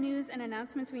all other news and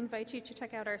announcements, we invite you to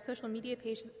check out our social media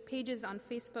pages on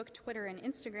Facebook, Twitter, and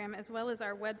Instagram, as well as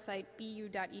our website,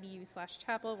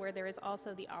 bu.edu/chapel, where there is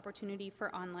also the opportunity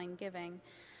for online giving.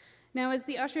 Now, as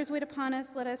the ushers wait upon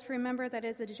us, let us remember that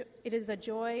it is a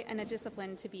joy and a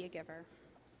discipline to be a giver.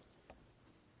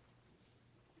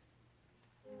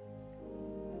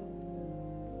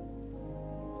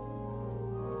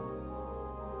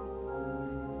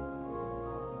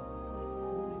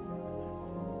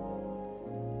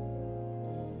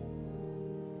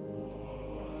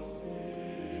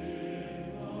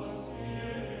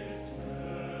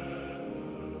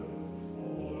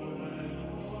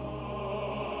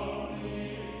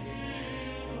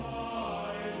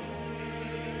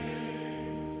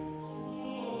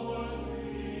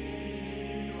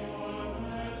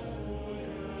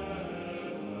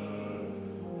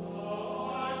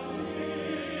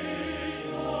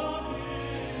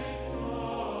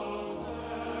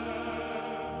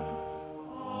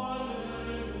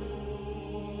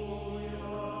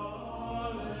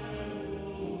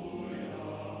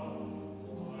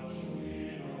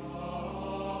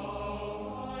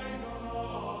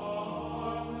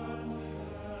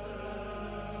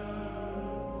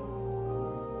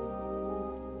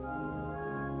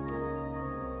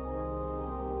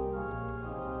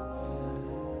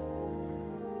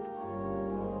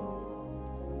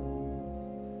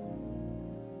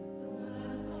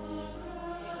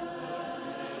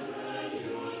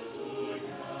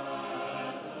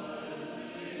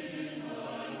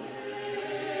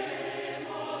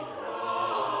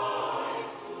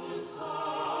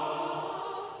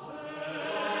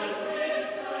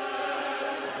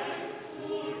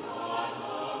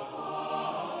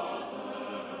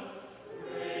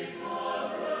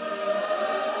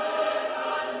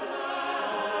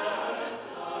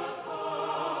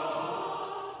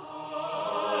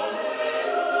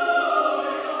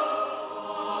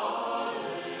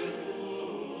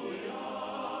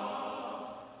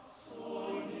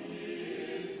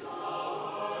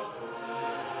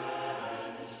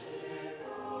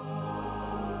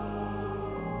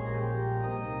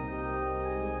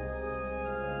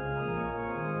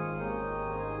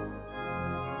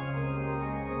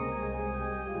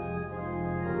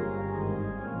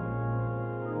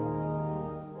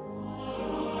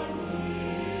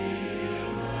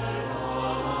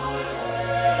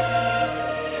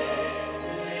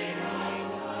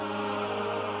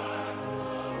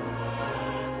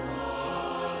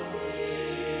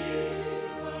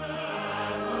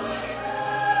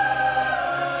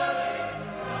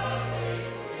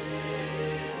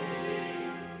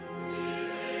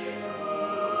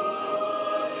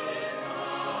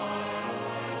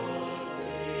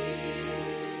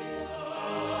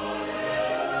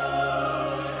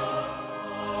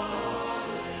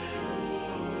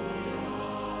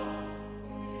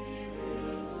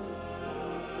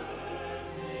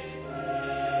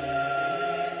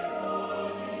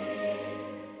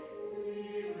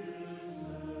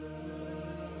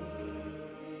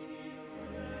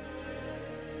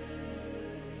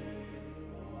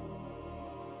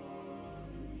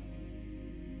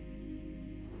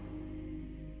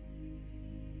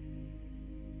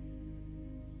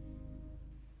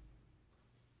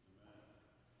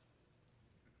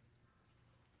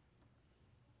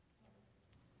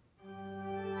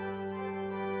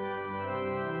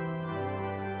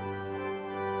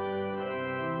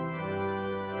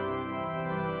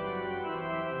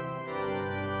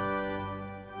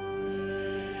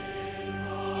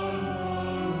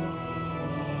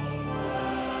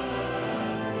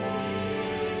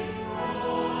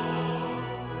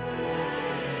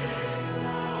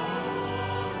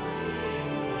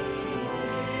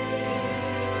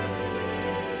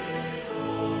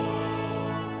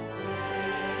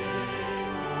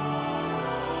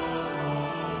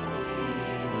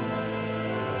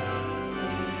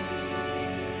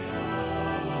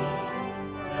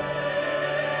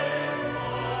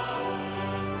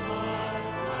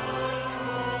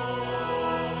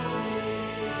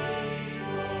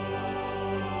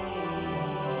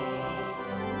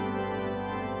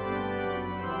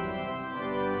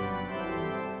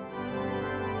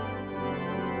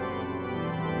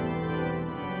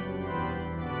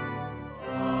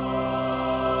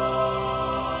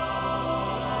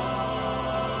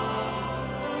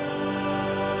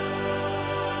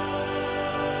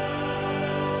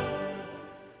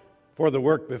 for the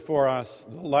work before us,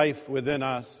 the life within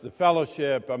us, the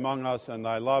fellowship among us, and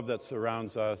thy love that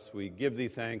surrounds us. We give thee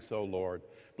thanks, O Lord.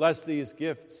 Bless these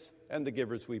gifts and the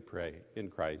givers, we pray,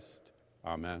 in Christ.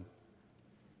 Amen.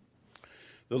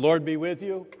 The Lord be with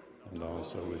you, and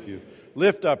also with you.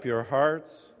 Lift up your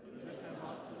hearts.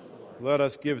 Let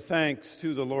us give thanks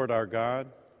to the Lord our God.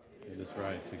 It is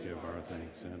right to give our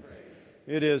thanks and praise.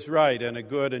 It is right and a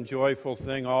good and joyful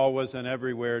thing always and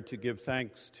everywhere to give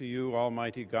thanks to you,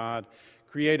 Almighty God,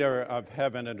 creator of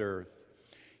heaven and earth.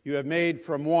 You have made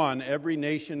from one every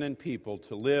nation and people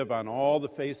to live on all the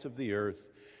face of the earth.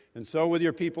 And so with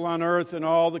your people on earth and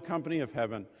all the company of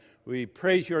heaven, we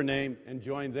praise your name and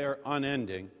join their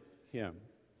unending hymn.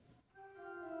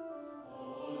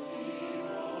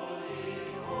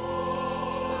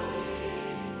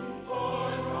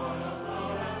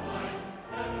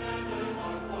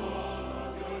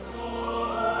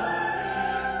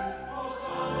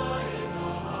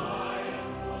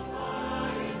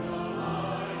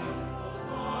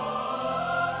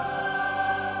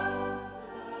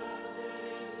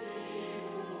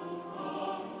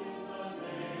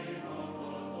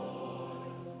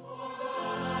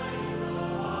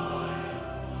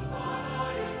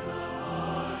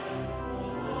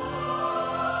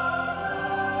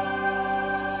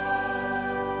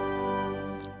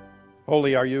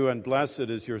 Holy are you, and blessed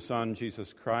is your Son,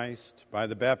 Jesus Christ. By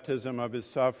the baptism of his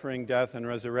suffering, death, and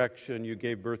resurrection, you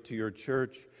gave birth to your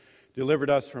church, delivered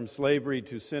us from slavery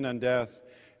to sin and death,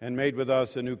 and made with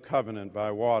us a new covenant by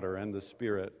water and the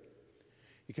Spirit.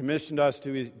 He commissioned us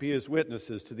to be his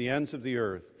witnesses to the ends of the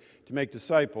earth, to make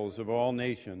disciples of all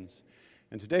nations.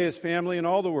 And today his family and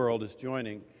all the world is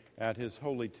joining at his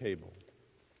holy table.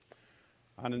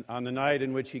 On the night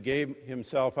in which he gave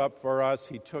himself up for us,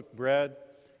 he took bread,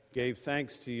 gave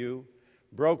thanks to you,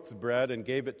 broke the bread, and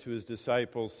gave it to his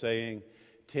disciples, saying,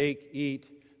 "Take,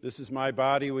 eat, this is my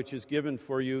body which is given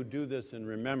for you. Do this in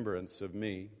remembrance of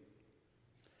me."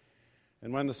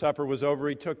 And when the supper was over,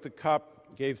 he took the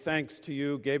cup, gave thanks to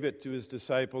you, gave it to his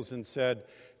disciples, and said,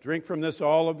 "Drink from this,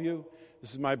 all of you.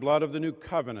 This is my blood of the new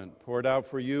covenant, poured out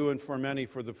for you and for many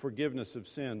for the forgiveness of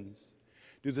sins.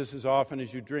 Do this as often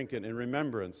as you drink it in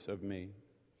remembrance of me."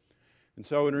 And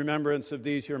so in remembrance of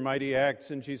these your mighty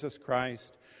acts in Jesus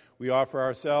Christ, we offer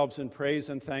ourselves in praise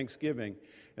and thanksgiving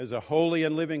as a holy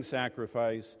and living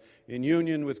sacrifice in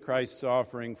union with Christ's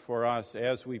offering for us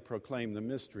as we proclaim the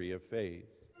mystery of faith.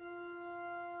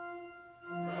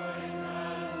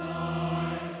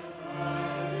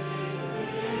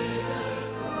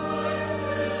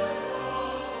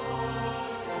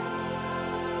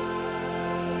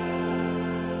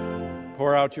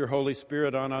 Pour out your Holy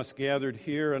Spirit on us gathered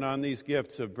here and on these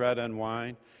gifts of bread and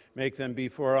wine. Make them be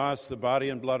for us the body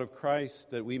and blood of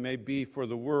Christ, that we may be for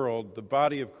the world the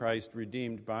body of Christ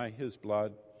redeemed by his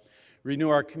blood. Renew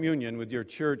our communion with your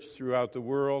church throughout the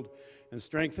world and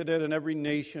strengthen it in every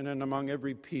nation and among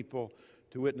every people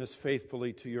to witness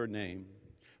faithfully to your name.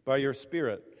 By your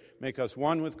Spirit, make us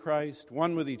one with Christ,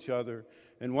 one with each other,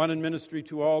 and one in ministry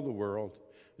to all the world,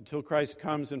 until Christ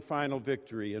comes in final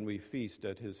victory and we feast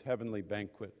at his heavenly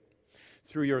banquet.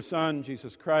 Through your Son,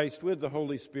 Jesus Christ, with the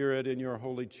Holy Spirit in your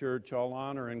holy church, all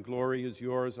honor and glory is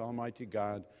yours, Almighty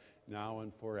God, now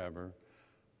and forever.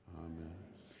 Amen.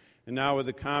 And now with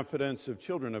the confidence of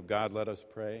children of God, let us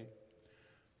pray.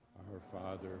 Our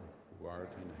Father, who art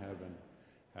in heaven,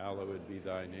 hallowed be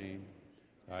thy name.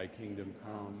 Thy kingdom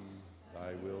come,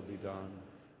 thy will be done,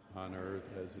 on earth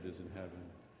as it is in heaven.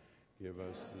 Give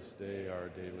us this day our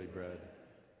daily bread,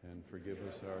 and forgive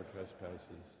us our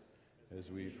trespasses, as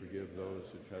we forgive those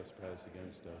who trespass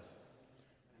against us.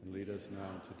 And lead us not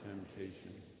into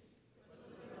temptation, but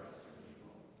deliver us from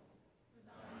evil. For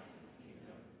thine is the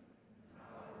kingdom, and the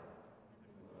power,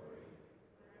 and the glory,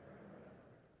 forever and ever.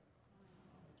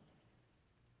 Amen.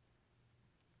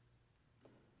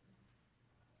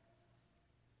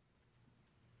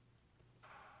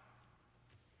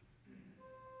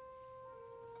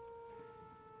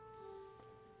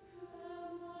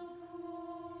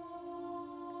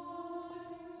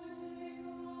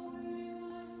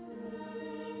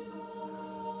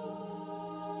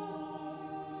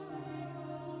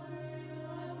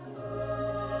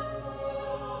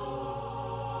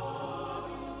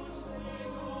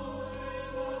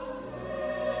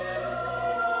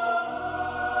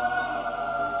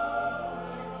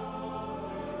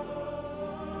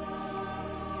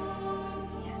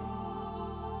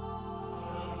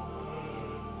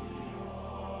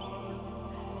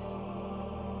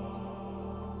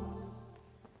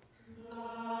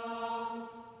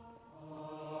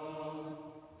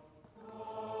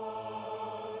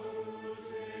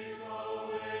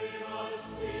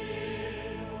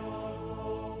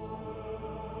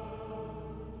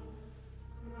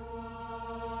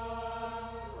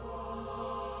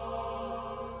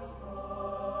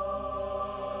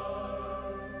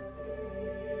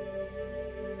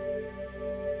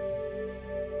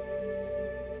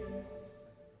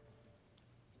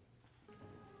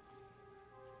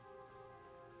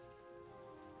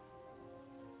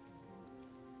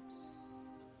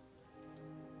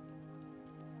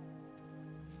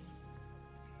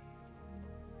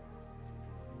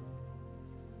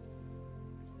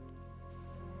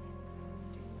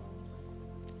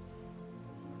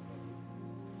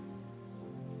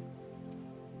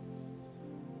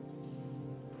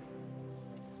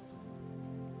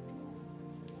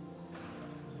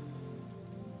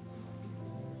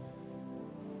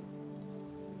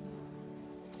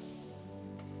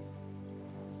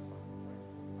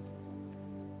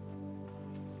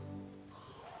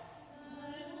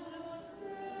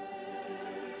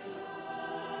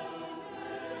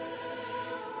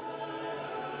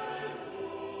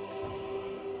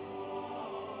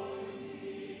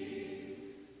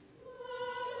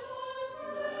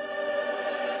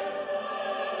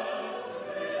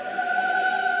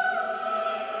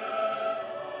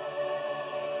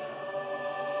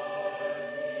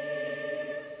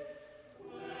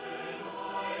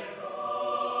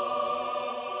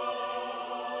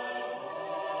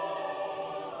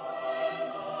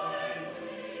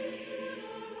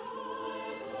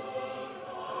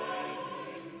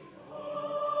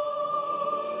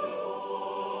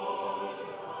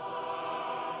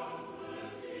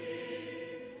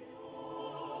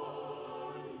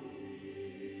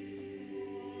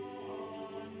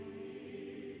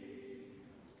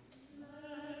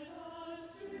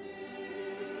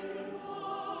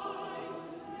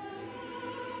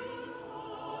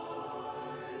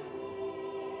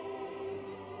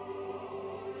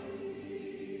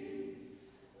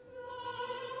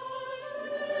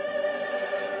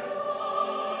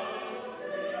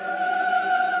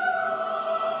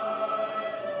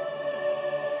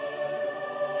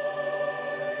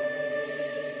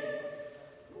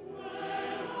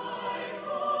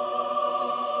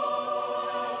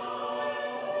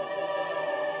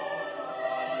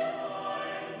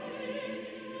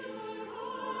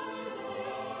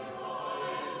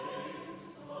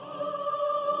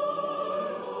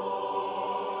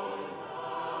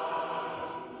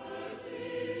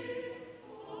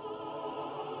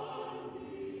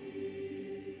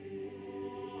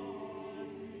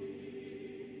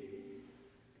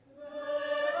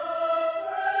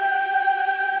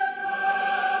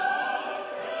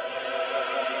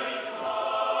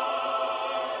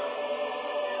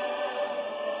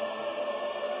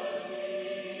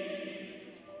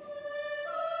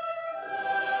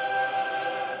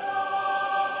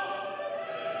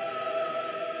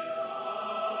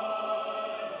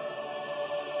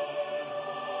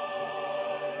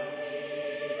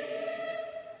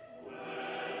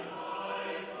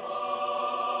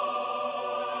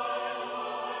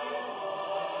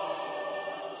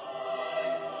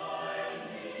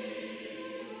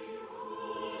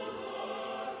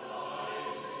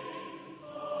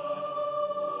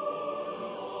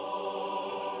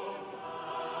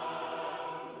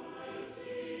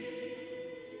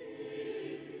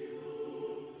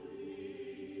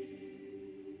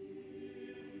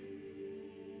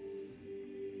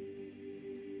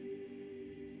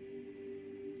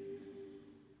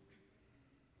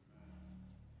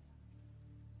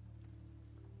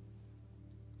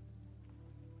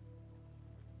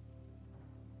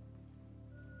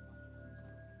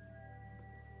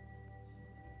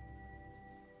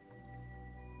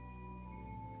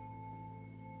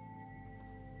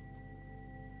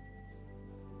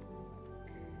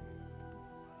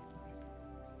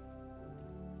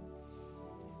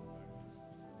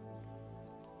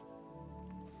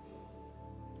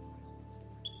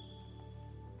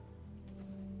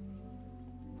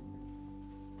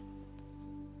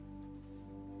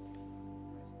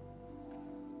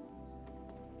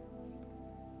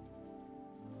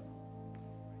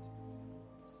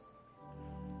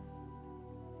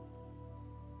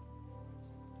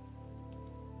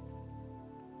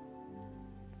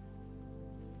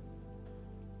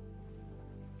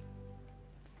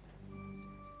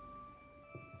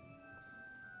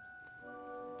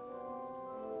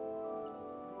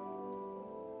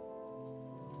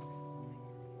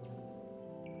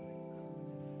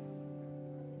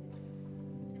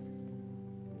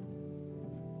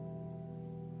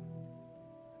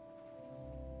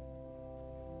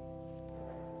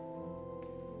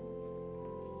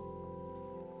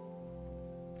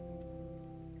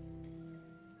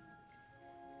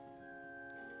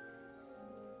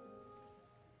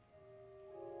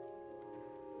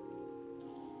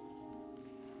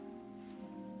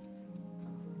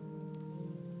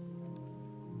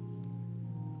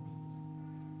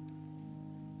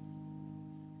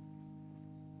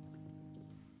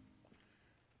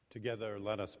 Together,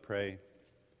 let us pray.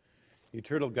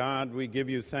 Eternal God, we give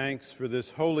you thanks for this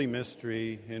holy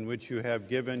mystery in which you have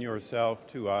given yourself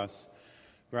to us.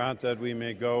 Grant that we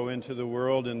may go into the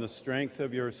world in the strength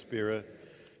of your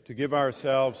Spirit to give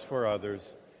ourselves for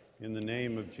others. In the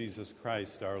name of Jesus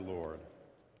Christ our Lord.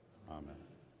 Amen.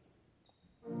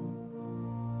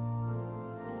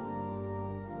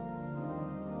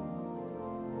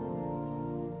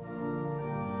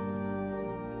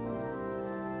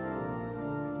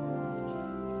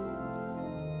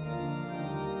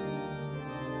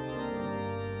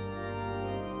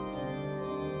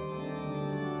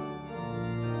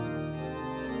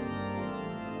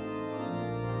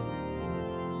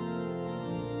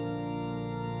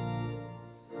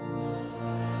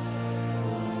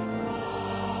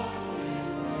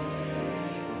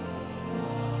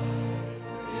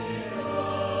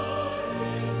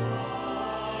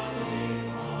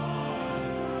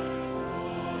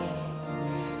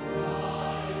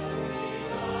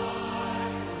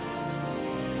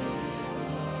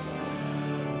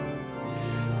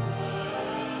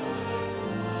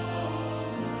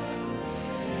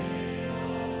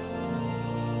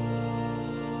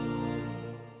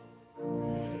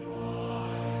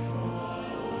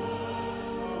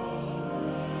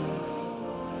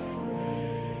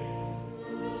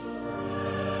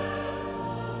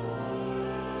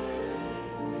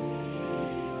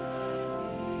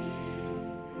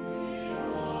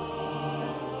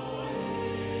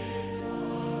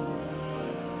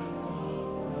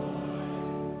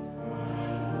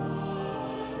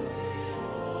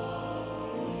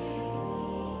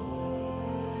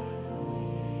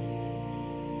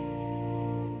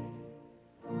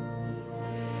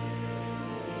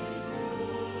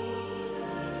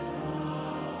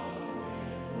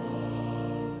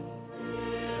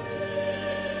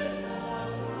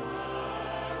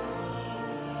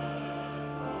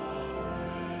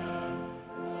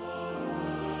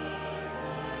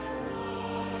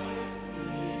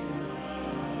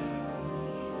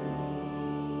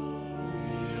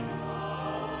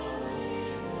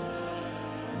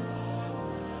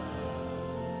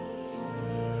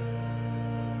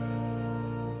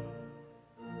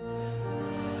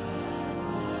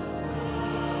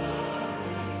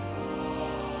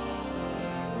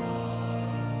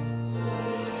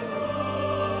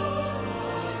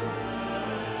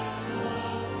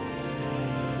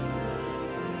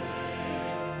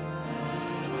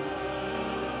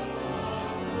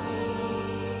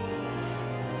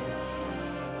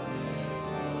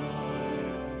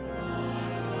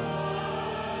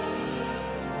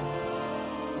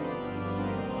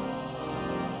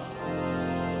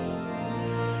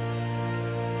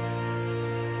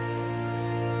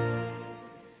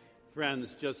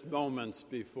 Friends, just moments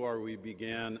before we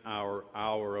began our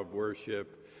hour of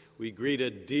worship, we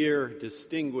greeted dear,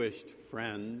 distinguished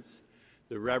friends,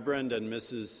 the Reverend and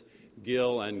Mrs.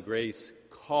 Gill and Grace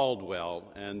Caldwell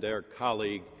and their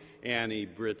colleague, Annie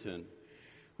Britton.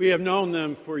 We have known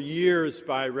them for years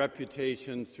by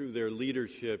reputation through their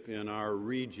leadership in our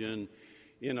region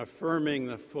in affirming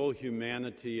the full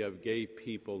humanity of gay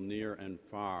people near and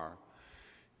far.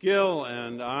 Gill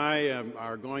and I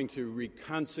are going to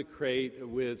reconsecrate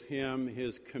with him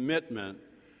his commitment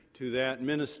to that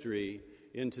ministry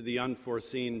into the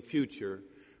unforeseen future,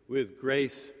 with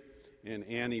Grace and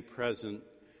Annie present,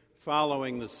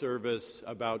 following the service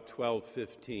about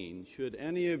 12:15. Should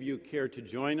any of you care to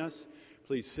join us,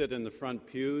 please sit in the front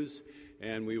pews,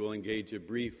 and we will engage a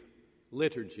brief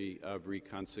liturgy of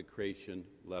reconsecration.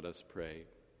 Let us pray.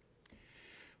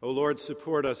 O Lord,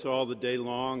 support us all the day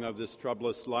long of this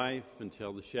troublous life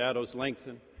until the shadows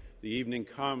lengthen, the evening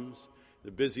comes,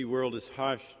 the busy world is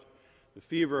hushed, the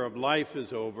fever of life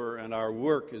is over, and our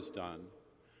work is done.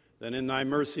 Then in thy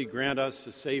mercy grant us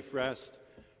a safe rest,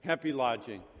 happy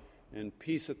lodging, and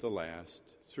peace at the last.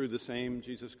 Through the same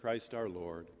Jesus Christ our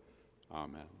Lord.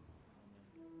 Amen.